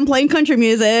here I am playing country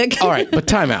music. All right, but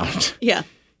time out. Yeah.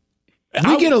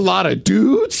 We get a lot of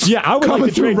dudes. Yeah, I would coming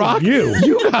like to through trade rock. with you.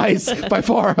 You guys, by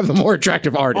far, are the more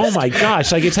attractive artists. Oh my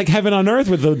gosh! Like it's like heaven on earth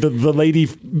with the lady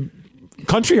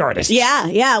country artist.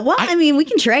 Yeah. Well, I mean, we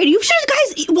can trade. You should,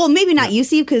 guys. Well, maybe not you,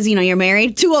 Steve, because you're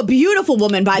married to a beautiful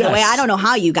woman. By the Yes. way, I don't know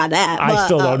how you got that. I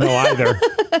still don't know either.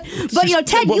 But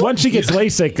Ted, Once she gets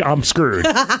LASIK, I'm screwed.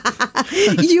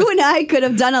 you and I could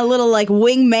have done a little like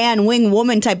wing man, wing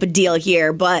woman type of deal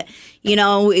here, but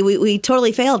we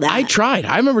totally failed that. I tried.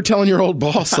 I remember telling your old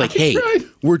boss, like, hey,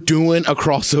 we're doing a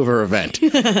crossover event.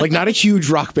 Like, not a huge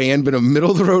rock band, but a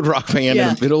middle-of-the-road rock band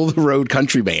and a middle-of-the-road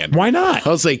country band. Why not? I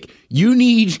was like, you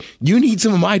need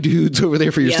some of my dudes over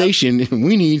there for your station. And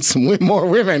we need some more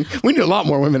women. We need a lot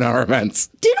more women at our events.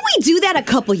 Didn't we do that a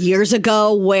couple years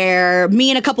ago where me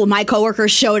and a couple of my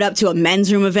coworkers showed up to a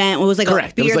men's room event? It was like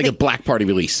Correct. a It was beer like a thing. black party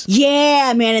release.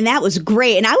 Yeah, man, and that was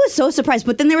great. And I was so surprised.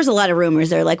 But then there was a lot of rumors.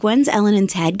 They're like, when's Ellen and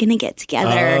Ted going to get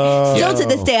together? Still to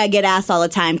this day, I get asked all the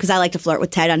time because I like to flirt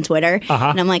with Ted on Twitter.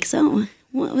 And I'm like, so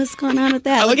what's going on with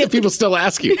that? I like that people still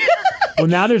ask you. Well,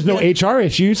 now there's no HR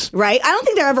issues. Right? I don't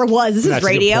think there ever was. This That's is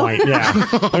a good radio. point, yeah.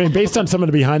 I mean, based on some of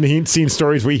the behind-the-scenes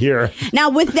stories we hear. Now,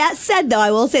 with that said, though, I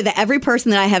will say that every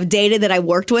person that I have dated that I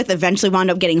worked with eventually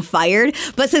wound up getting fired.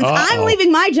 But since I'm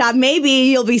leaving my job, maybe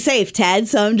you'll be safe, Ted.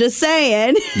 So I'm just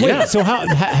saying. Wait, so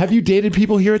have you dated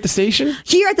people here at the station?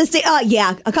 Here at the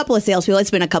yeah, a couple of salespeople.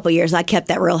 It's been a couple years. I kept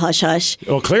that real hush hush.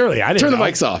 Well, clearly, I didn't Turn the know.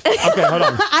 mics off. Okay, hold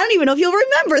on. I don't even know if you'll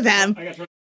remember them.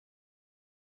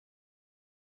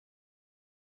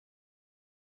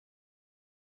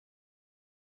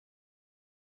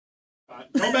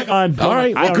 Go on. All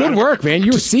right. Well, good work, man.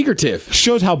 You were secretive.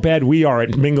 Shows how bad we are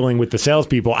at mingling with the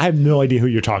salespeople. I have no idea who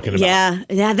you're talking about. Yeah,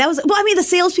 that was. Well, I mean, the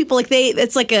salespeople, like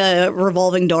it's like a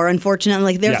revolving door. Unfortunately,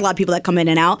 like there's a lot of people that come in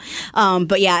and out.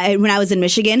 But yeah, when I was in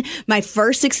Michigan, my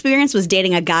first experience was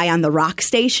dating a guy on the rock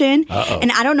station.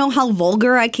 And I don't know how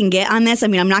vulgar I can get on this. I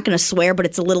mean, I'm not going to swear, but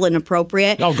it's a little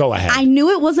inappropriate. Oh, go ahead. I knew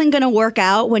it wasn't going to work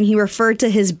out when he referred to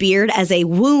his beard as a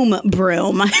womb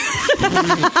broom.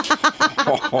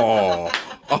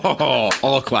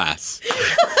 All class.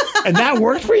 And that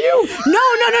worked for you? No.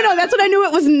 That's what I knew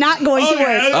it was not going to work.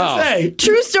 I was gonna say.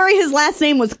 True story, his last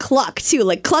name was Cluck, too.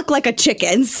 Like Cluck like a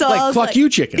chicken. So I Like was Cluck You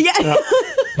Chicken. Yeah.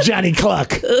 Johnny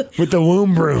Cluck with the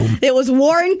womb broom. It was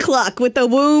Warren Cluck with the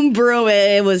womb broom.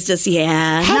 It was just,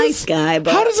 nice guy.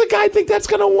 But How does a guy think that's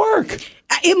going to work?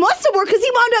 it must have worked because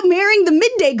he wound up marrying the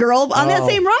midday girl on that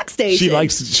same rock station.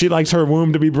 She likes her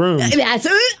womb to be broomed. That's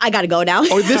it. I got to go now.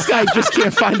 Or this guy just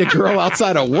can't find a girl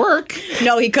outside of work.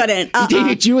 No, he couldn't. He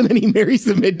dated you and then he marries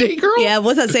the midday girl? Yeah,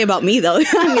 what's that say about me, though?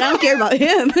 I mean, I don't care about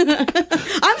him.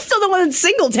 I'm still the one that's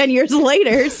single 10 years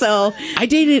later, so. I'm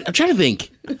trying to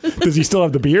think. Does he still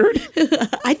have the beard?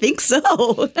 I think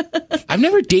so. I've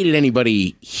never dated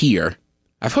anybody here.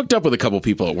 I've hooked up with a couple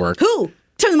people at work. Who?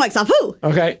 Turn the mics off. Who?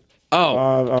 Okay.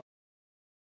 Oh.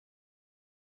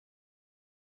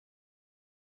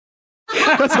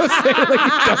 That's what I'm saying. Like,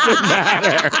 it doesn't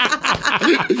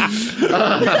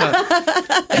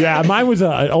matter. Yeah, mine was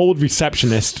an old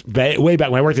receptionist way back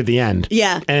when I worked at the end.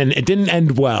 Yeah. And it didn't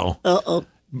end well. Uh-oh.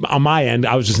 On my end,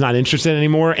 I was just not interested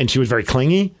anymore, and she was very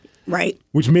clingy. Right.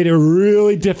 Which made it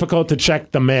really difficult to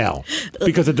check the mail.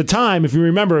 Because at the time, if you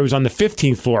remember, it was on the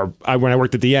 15th floor when I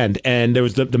worked at the end, and there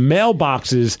was the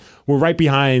mailboxes were right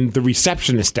behind the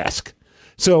receptionist desk.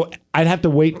 So I'd have to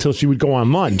wait till she would go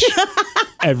on lunch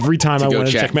every time I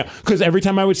wanted to check mail. Because every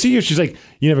time I would see her, she's like,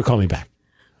 "You never call me back."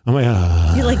 I'm like,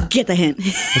 You're like, get the hint.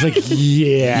 I was like,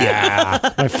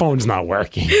 yeah, my phone's not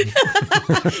working. Did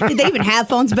they even have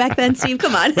phones back then, Steve?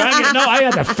 Come on. I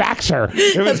had to fax her.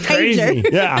 It was crazy.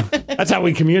 Yeah. That's how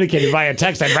we communicated via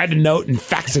text. I'd write a note and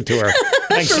fax it to her.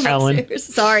 Thanks, Ellen.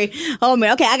 Sorry. Oh,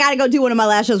 man. Okay, I got to go do one of my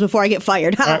last shows before I get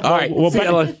fired. All right. Well,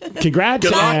 congrats,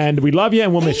 and we love you,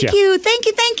 and we'll miss you. Thank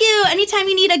you. Anytime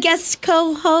you need a guest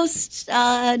co-host,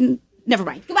 never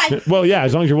mind. Goodbye. Well, yeah,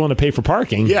 as long as you're willing to pay for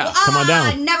parking. Yeah. Come on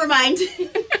down. Never mind.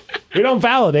 We don't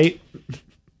validate.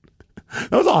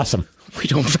 That was awesome. We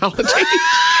don't validate.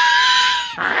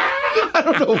 I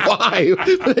don't know why,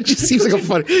 but it just seems like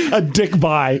a dick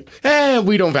buy.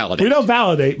 We don't validate. We don't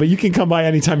validate, but you can come by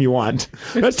anytime you want.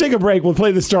 Let's take a break. We'll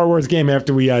play the Star Wars game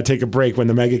after we take a break when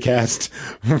the MegaCast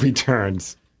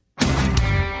returns.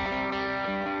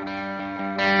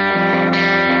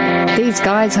 These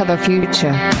guys have a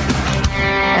future.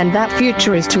 And that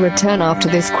future is to return after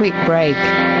this quick break.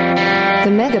 The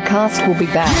MegaCast will be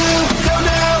back. Don't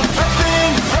know a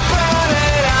thing about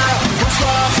it. I was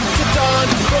lost to dawn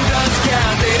from dusk.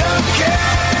 Yeah, they don't care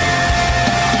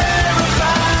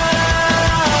about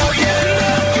you.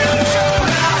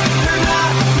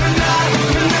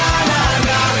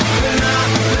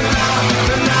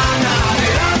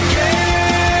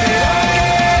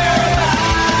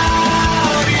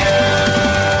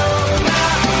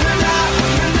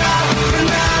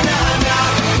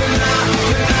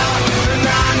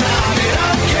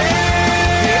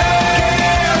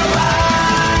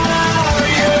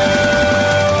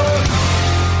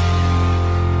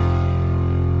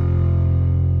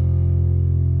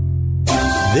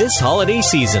 This holiday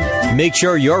season, make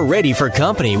sure you're ready for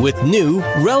company with new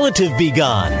Relative Be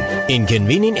Gone. In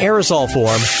convenient aerosol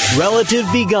form, Relative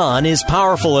Be Gone is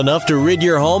powerful enough to rid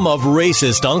your home of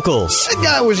racist uncles. That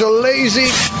guy was a lazy...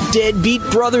 Deadbeat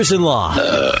brothers-in-law.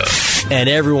 And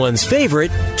everyone's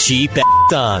favorite, cheap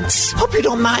aunts. Hope you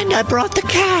don't mind, I brought the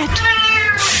cat.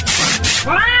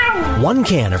 1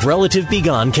 can of Relative Be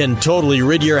Gone can totally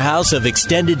rid your house of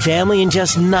extended family in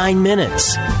just 9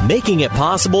 minutes, making it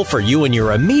possible for you and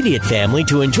your immediate family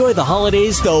to enjoy the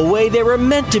holidays the way they were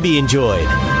meant to be enjoyed.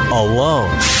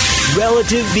 Alone.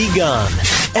 Relative Be Gone.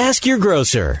 Ask your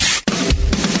grocer.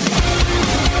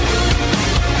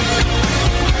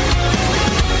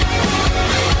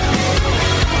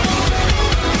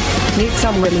 Need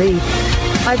some relief?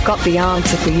 I've got the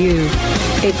answer for you.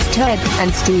 It's Ted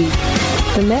and Steve.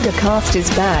 The MegaCast is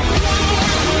back.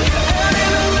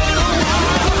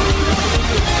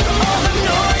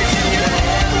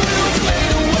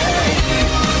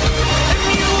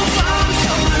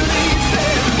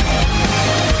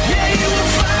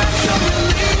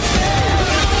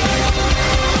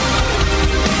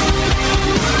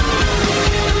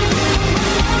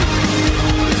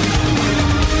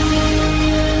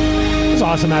 It was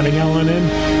awesome having Ellen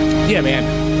in. Yeah, man.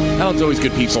 Helen's always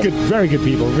good people. Good, very good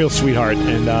people, real sweetheart,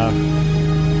 and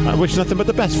I wish nothing but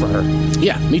the best for her.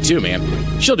 Yeah, me too, man.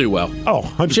 She'll do well. Oh,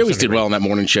 100% She always did agree. well on that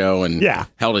morning show and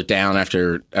held it down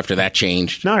after that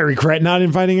changed. Now I regret not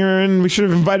inviting her in. We should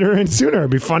have invited her in sooner.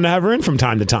 It'd be fun to have her in from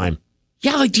time to time.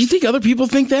 Yeah, like, do you think other people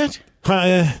think that?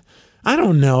 I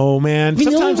don't know, man. mean,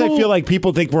 Sometimes I feel like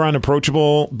people think we're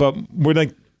unapproachable, but we're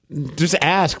like, just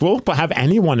ask. We'll have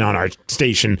anyone on our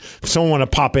station. If someone want to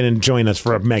pop in and join us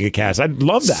for a MegaCast, I'd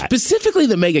love that. Specifically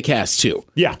the MegaCast, too.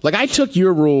 Yeah. Like, I took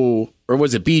your rule, or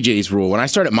was it BJ's rule, when I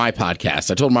started my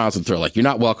podcast. I told Miles and Thrill, like, you're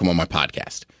not welcome on my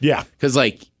podcast. Yeah. Because,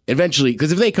 like, eventually,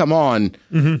 because if they come on,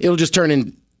 it'll just turn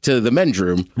into the men's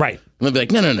room. Right. And they'll be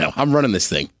like, no, I'm running this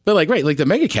thing. But, like, right, like the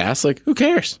MegaCast, like, who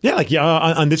cares? Yeah, like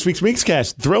on this week's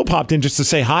MegaCast, Thrill popped in just to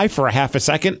say hi for a half a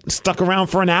second, stuck around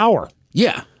for an hour.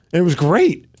 Yeah. And it was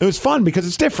great. It was fun because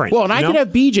it's different. Well, and I could have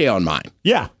BJ on mine.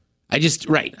 Yeah. I just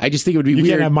think it would be You weird.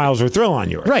 can't have Miles or Thrill on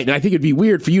yours. Right, and I think it'd be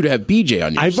weird for you to have BJ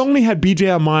on yours. I've only had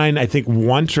BJ on mine, I think,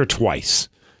 once or twice.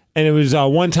 And it was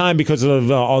one time because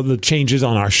of all the changes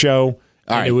on our show.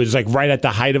 Right. It was like right at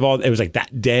the height of it was like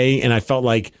that day. And I felt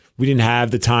like we didn't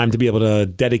have the time to be able to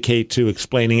dedicate to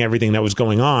explaining everything that was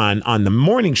going on the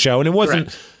morning show. And it wasn't,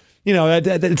 Correct.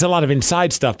 It's a lot of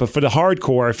inside stuff. But for the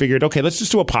hardcore, I figured, okay, let's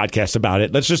just do a podcast about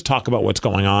it. Let's just talk about what's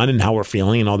going on and how we're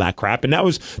feeling and all that crap. And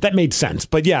that made sense.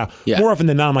 But yeah, more often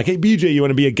than not, I'm like, hey, BJ, you want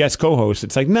to be a guest co-host?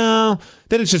 It's like, no,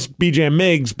 then it's just BJ and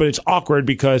Migs. But it's awkward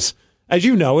because, as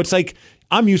you know, it's like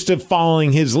I'm used to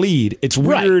following his lead. It's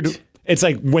weird. Right. It's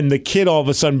like when the kid all of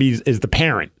a sudden is the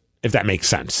parent, if that makes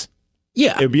sense.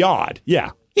 Yeah. It would be odd. Yeah.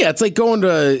 Yeah, it's like going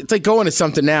to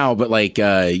something now, but like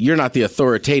you're not the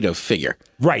authoritative figure.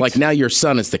 Right. Like now your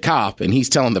son is the cop and he's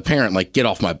telling the parent, like, get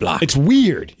off my block. It's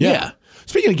weird. Yeah.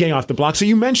 Speaking of getting off the block, so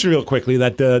you mentioned real quickly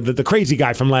that the crazy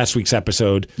guy from last week's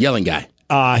episode, Yelling guy.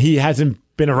 He hasn't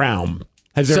been around.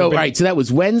 So that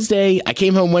was Wednesday. I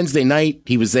came home Wednesday night.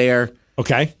 He was there.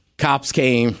 Okay. Cops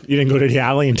came. You didn't go to the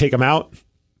alley and take him out?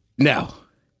 No.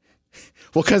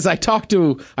 Well, because I talked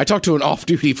to an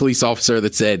off-duty police officer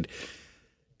that said,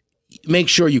 make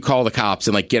sure you call the cops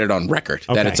and like get it on record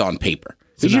that it's on paper.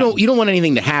 Because you don't want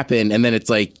anything to happen and then it's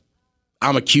like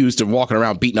I'm accused of walking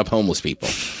around beating up homeless people.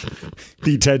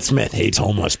 D. Ted Smith hates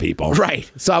homeless people. Right.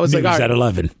 So I was like, all right. At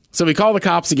 11. So we called the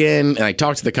cops again and I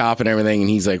talked to the cop and everything and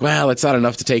he's like, well, it's not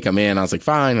enough to take him in. I was like,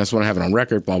 fine. I just want to have it on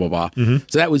record, blah, blah, blah.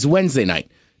 So that was Wednesday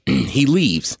night. He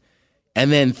leaves.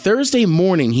 And then Thursday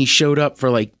morning, he showed up for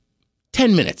like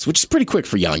 10 minutes, which is pretty quick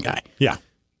for a young guy. Yeah.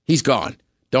 He's gone.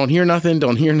 Don't hear nothing.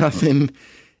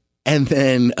 And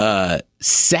then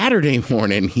Saturday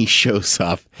morning, he shows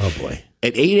up. Oh, boy.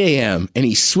 At 8 a.m. and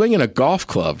he's swinging a golf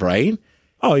club, right?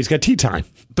 Oh, he's got tea time.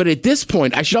 But at this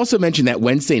point, I should also mention that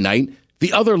Wednesday night,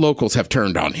 the other locals have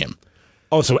turned on him.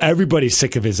 Oh, so everybody's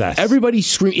sick of his ass. Everybody's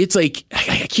screaming. It's like,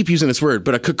 I keep using this word,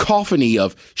 but a cacophony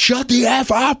of, shut the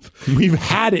F up. We've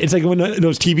had it. It's like one of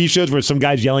those TV shows where some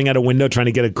guy's yelling out a window trying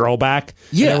to get a girl back.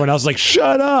 Yeah. And everyone else is like,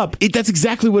 shut up. That's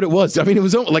exactly what it was. I mean, it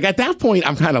was like at that point,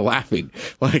 I'm kind of laughing.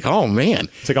 Like, oh, man.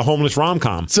 It's like a homeless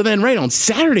rom-com. So then right on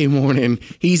Saturday morning,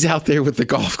 he's out there with the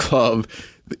golf club.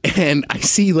 And I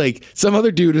see like some other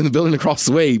dude in the building across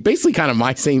the way, basically kind of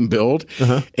my same build.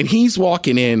 And he's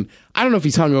walking in. I don't know if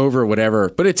he's hungover or whatever,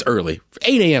 but it's early.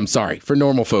 8 a.m., sorry. For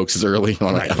normal folks, is early.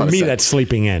 For me, that's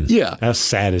sleeping in. Yeah. How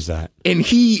sad is that? And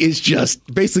he is just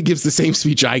basically gives the same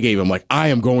speech I gave him. Like, I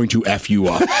am going to F you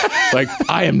up. Like,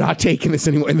 I am not taking this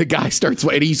anymore. And the guy starts,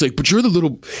 and he's like, but you're the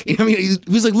little, I mean, he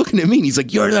was like looking at me and he's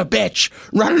like, you're the bitch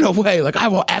running away. Like, I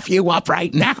will F you up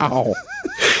right now.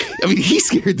 I mean, he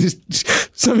scared this.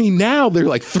 So, I mean, now they're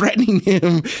like threatening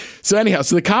him. So anyhow,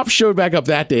 so the cops showed back up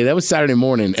that day. That was Saturday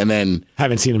morning. And then.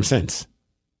 Haven't seen him since.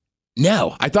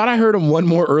 No, I thought I heard him one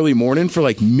more early morning for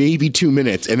like maybe 2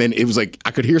 minutes. And then it was like,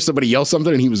 I could hear somebody yell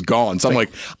something and he was gone. So I'm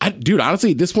like, dude,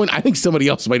 honestly, at this point, I think somebody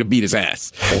else might have beat his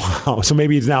ass. Wow. So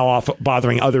maybe he's now off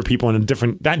bothering other people in a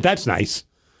different, that's nice.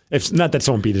 If not that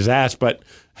someone beat his ass, but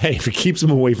hey, if it keeps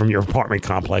him away from your apartment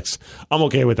complex, I'm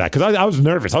okay with that. Because I was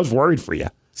nervous. I was worried for you.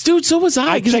 Dude, so was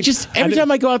I. Because just every time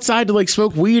I go outside to like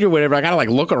smoke weed or whatever, I gotta like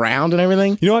look around and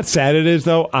everything. You know what sad it is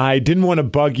though? I didn't want to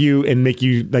bug you and make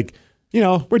you like,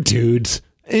 we're dudes.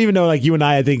 Even though like you and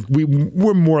I think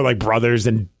we're more like brothers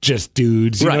than just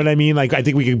dudes. You know what I mean? Like I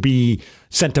think we could be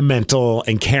sentimental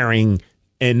and caring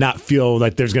and not feel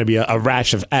like there's going to be a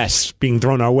rash of S being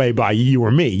thrown our way by you or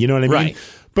me. You know what I mean? Right.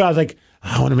 But I was like,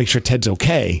 I want to make sure Ted's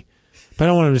okay. But I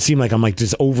don't want him to seem like I'm like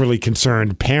this overly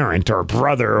concerned parent or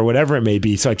brother or whatever it may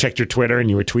be. So I checked your Twitter and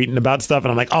you were tweeting about stuff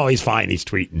and I'm like, oh, he's fine. He's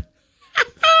tweeting.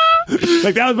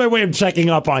 Like that was my way of checking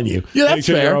up on you. Yeah, that's make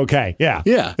sure fair. you're okay. Yeah.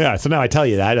 Yeah. Yeah. So now I tell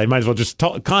you that. I might as well just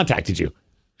contacted you.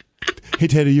 Hey,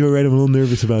 Ted, are you all right? I'm a little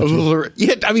nervous about you.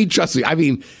 Yeah, I mean, trust me. I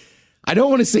mean, I don't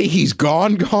want to say he's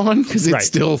gone, because it's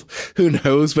still, who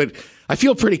knows, but I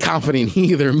feel pretty confident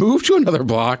he either moved to another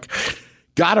block,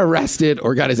 got arrested,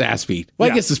 or got his ass beat.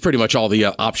 Well, I guess that's pretty much all the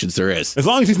options there is. As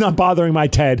long as he's not bothering my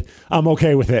Ted, I'm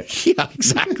okay with it. Yeah,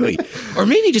 exactly. Or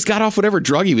maybe he just got off whatever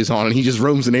drug he was on and he just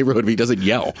roams the neighborhood but he doesn't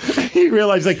yell. He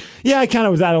realized, like, yeah, I kind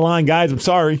of was out of line, guys. I'm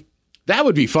sorry. That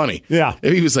would be funny. Yeah.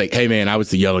 If he was like, hey, man, I was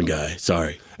the yelling guy.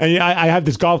 Sorry. And I have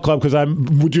this golf club because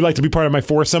would you like to be part of my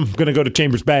foursome? I'm going to go to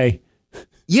Chambers Bay.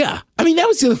 Yeah. I mean, that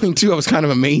was the other thing, too. I was kind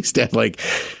of amazed at, like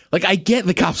I get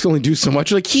the cops can only do so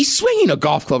much. Like, he's swinging a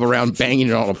golf club around, banging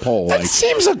it on a pole. That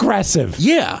seems aggressive.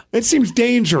 Yeah. It seems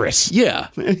dangerous. Yeah.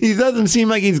 He doesn't seem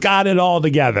like he's got it all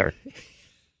together.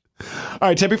 All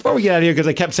right, Ted, before we get out of here, because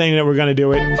I kept saying that we're going to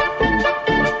do it,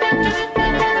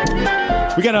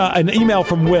 we got an email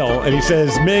from Will, and he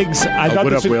says, Migs, I thought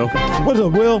what this up, Will? What's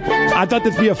up, Will? I thought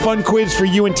this would be a fun quiz for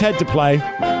you and Ted to play.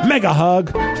 Mega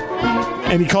hug.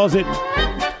 And he calls it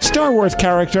Star Wars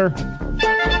character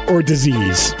or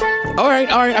disease. All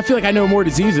right. I feel like I know more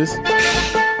diseases.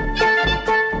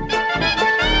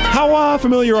 How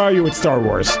familiar are you with Star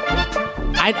Wars?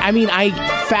 I mean, I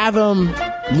fathom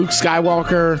Luke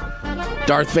Skywalker,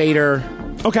 Darth Vader.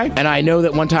 Okay. And I know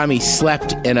that one time he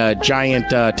slept in a giant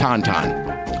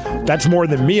tauntaun. That's more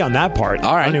than me on that part.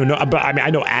 All right. I don't even know, but I mean, I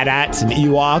know AT-ATs and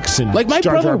Ewoks and like my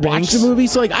Jar Jar brother Binks. watched the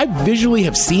movies, so like I visually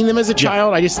have seen them as a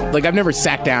child. I just I've never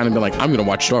sat down and been like, I'm going to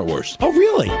watch Star Wars. Oh,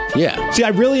 really? Yeah. See, I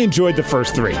really enjoyed the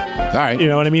first three. All right. You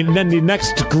know what I mean? And then the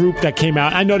next group that came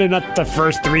out, I know they're not the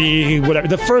first three, whatever.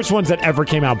 The first ones that ever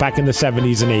came out back in the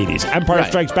 70s and 80s. Empire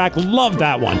Strikes Back, loved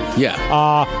that one.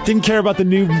 Yeah. Didn't care about the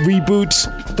new reboots.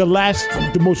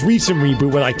 The most recent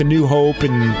reboot with like the New Hope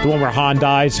and the one where Han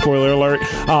dies, spoiler alert.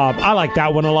 I like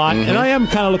that one a lot. And I am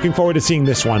kind of looking forward to seeing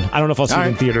this one. I don't know if I'll see it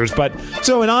in theaters, but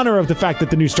so in honor of the fact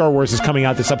that the new Star Wars is coming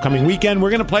out this upcoming weekend,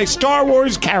 we're going to play Star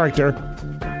Wars character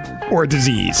or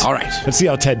disease. All right. Let's see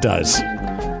how Ted does.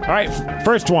 All right,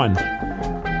 first one.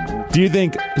 Do you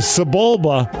think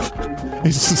Sebulba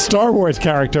is a Star Wars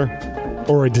character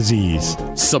or a disease?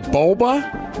 Sebulba?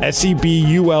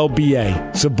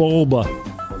 Sebulba. Sebulba.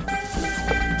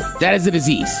 That is a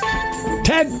disease.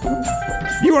 Ted,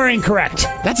 you are incorrect.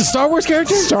 That's a Star Wars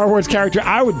character? Star Wars character.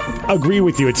 I would agree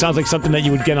with you. It sounds like something that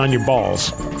you would get on your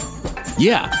balls.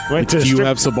 Yeah. Do you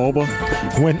have Sebulba?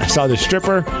 When I saw the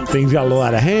stripper, things got a little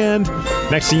out of hand.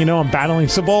 Next thing you know, I'm battling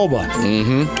Sebulba.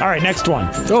 Mm-hmm. All right, next one.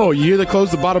 Oh, you hear the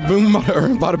close the bada boom,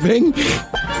 bada bing?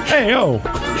 Hey, oh.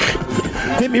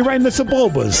 Hit me right in the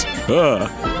Sebulbas.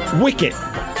 Wicket.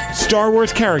 Star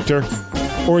Wars character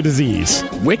or disease?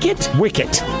 Wicket?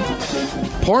 Wicket.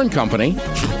 Porn company.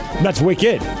 That's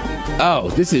Wicked.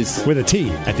 Oh, this is... with a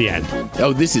T at the end.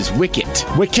 Oh, this is Wicket.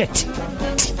 Wicket.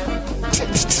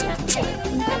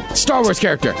 Star Wars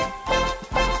character.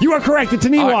 You are correct. It's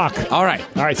an Ewok. All right.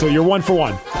 All right, so you're 1 for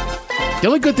 1. The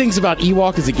only good things about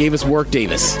Ewok is it gave us Warwick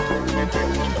Davis.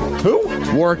 Who?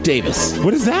 Warwick Davis.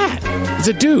 What is that? He's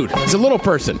a dude. He's a little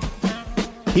person.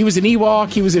 He was in Ewok,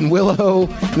 he was in Willow,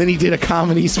 and then he did a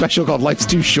comedy special called Life's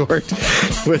Too Short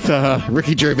with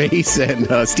Ricky Gervais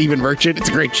and Stephen Merchant. It's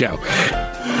a great show.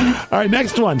 All right,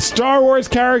 next one. Star Wars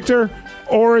character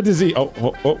or a disease? Oh.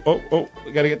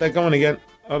 We got to get that going again.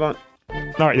 Hold on.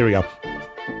 All right, here we go.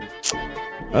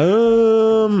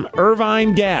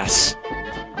 Irvine Gas.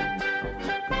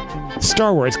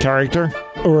 Star Wars character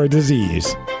or a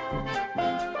disease?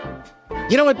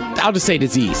 You know what? I'll just say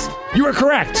disease. You are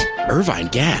correct. Irvine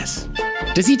Gas.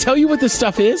 Does he tell you what this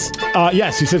stuff is?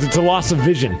 Yes, he says it's a loss of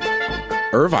vision.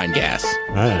 Irvine Gas.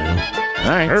 I don't know. All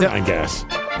right. Irvine Gas.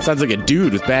 Sounds like a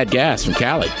dude with bad gas from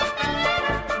Cali.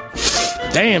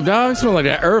 Damn, dog. Smell like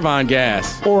that Irvine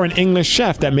Gas. Or an English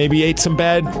chef that maybe ate some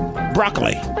bad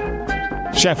broccoli.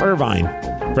 Chef Irvine.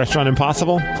 Restaurant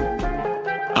Impossible?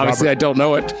 Obviously, I don't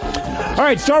know it. All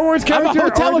right, Star Wars character I'm a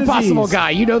Hotel or Impossible disease? guy.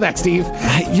 You know that, Steve.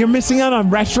 You're missing out on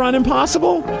Restaurant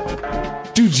Impossible?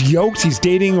 Dude's yoked. He's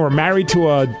dating or married to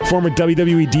a former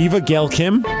WWE diva, Gail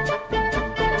Kim.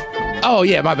 Oh,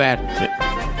 yeah, my bad.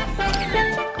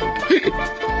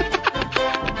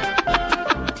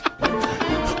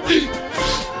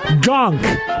 Gonk.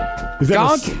 Is that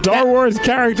Gonk? a Star Wars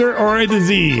character or a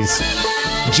disease?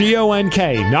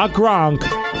 G-O-N-K. Not Gronk,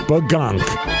 but Gonk.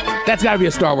 That's got to be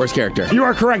a Star Wars character. You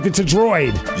are correct. It's a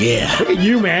droid. Yeah. Look at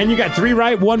you, man. You got 3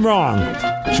 right, 1 wrong.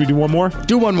 Should we do one more?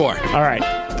 Do one more. All right.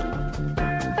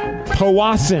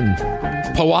 Powassan.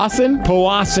 Powassan?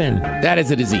 Powassan. That is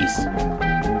a disease.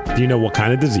 Do you know what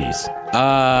kind of disease?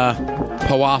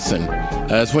 Powassan.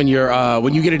 It's when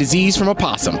when you get a disease from a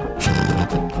possum.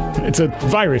 It's a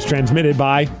virus transmitted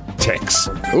by ticks.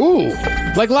 Ooh.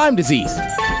 Like Lyme disease.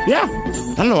 Yeah.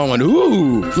 I don't know. I went,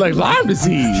 ooh, like Lyme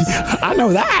disease. I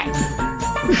know that.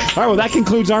 All right, well, that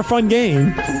concludes our fun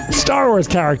game. Star Wars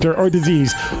character or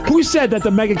disease. Who said that the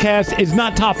MegaCast is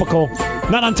not topical,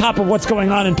 not on top of what's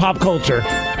going on in pop culture?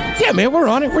 Yeah, man, we're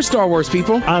on it. We're Star Wars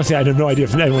people. Honestly, I have no idea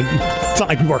if anyone... It's not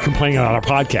like people are complaining on our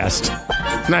podcast.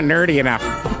 It's not nerdy enough.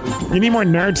 You need more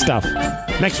nerd stuff.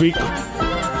 Next week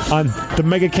on the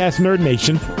MegaCast Nerd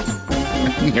Nation.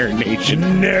 Nerd Nation.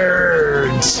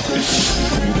 Nerds.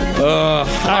 All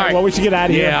right, well, we should get out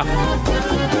of here. Yeah.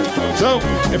 So,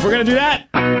 if we're going to do that,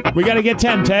 we got to get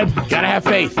 10, Ted. Gotta have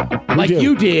faith. Like do.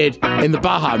 you did in the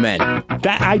Baja Men.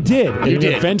 That I did. You it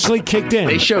did. Eventually kicked in.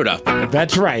 They showed up.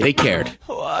 That's right. They cared.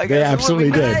 They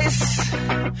absolutely did.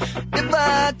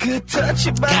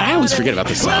 God, I always forget about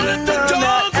this song.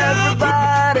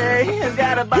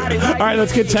 All right,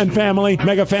 let's get 10, family.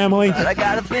 Mega family.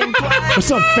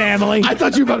 What's up, family? I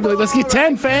thought you were about to be like, let's get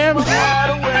 10, fam.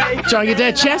 Trying to get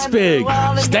that chest big.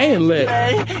 Staying lit.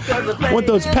 Want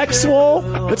those pecs swole?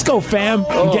 Let's go, fam.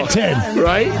 And get 10.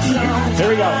 Right? Here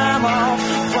we go.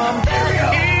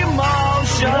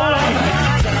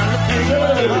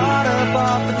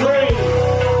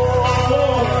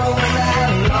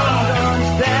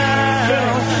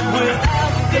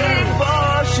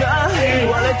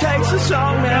 Takes a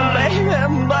song, man, baby,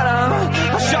 but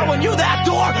I'm showing you that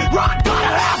door. Rock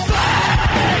bottom.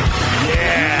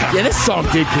 Yeah, this song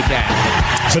did kick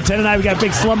ass. So Ted and I, we got a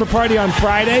big slumber party on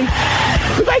Friday.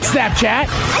 We might Snapchat.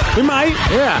 We might.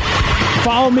 Yeah.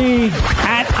 Follow me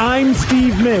at I'm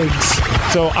Steve Miggs.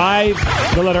 So I,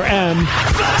 the letter M,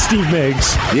 Steve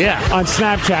Miggs. Yeah. On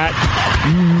Snapchat.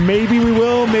 Maybe we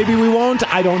will, maybe we won't.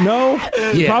 I don't know.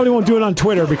 We probably won't do it on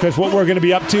Twitter because what we're going to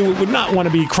be up to would not want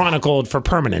to be chronicled for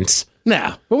permanence.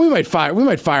 No, but we might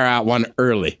fire out one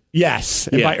early. Yes,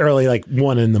 and by early, like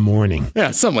 1 a.m.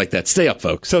 Yeah, something like that. Stay up,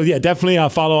 folks. So yeah, definitely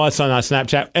follow us on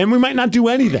Snapchat, and we might not do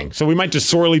anything. So we might just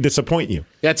sorely disappoint you.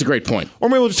 That's a great point. Or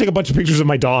maybe we'll just take a bunch of pictures of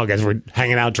my dog as we're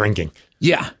hanging out drinking.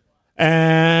 Yeah.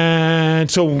 And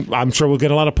so I'm sure we'll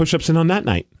get a lot of push-ups in on that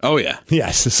night. Oh, yeah.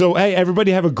 Yes. So, hey, everybody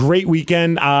have a great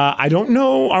weekend. I don't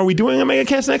know. Are we doing a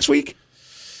MegaCast next week?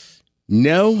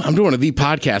 No, I'm doing the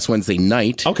podcast Wednesday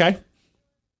night. Okay.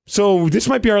 So this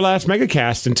might be our last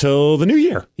MegaCast until the new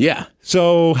year. Yeah.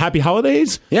 So happy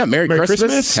holidays. Yeah, Merry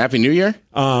Christmas. Happy New Year.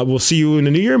 We'll see you in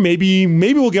the new year. Maybe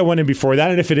we'll get one in before that.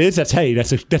 And if it is, that's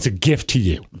a gift to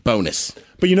you. Bonus.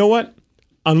 But you know what?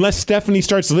 Unless Stephanie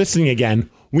starts listening again,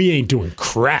 we ain't doing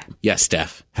crap. Yes,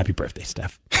 Steph. Happy birthday,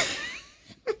 Steph.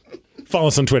 Follow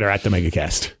us on Twitter at the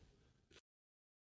MegaCast.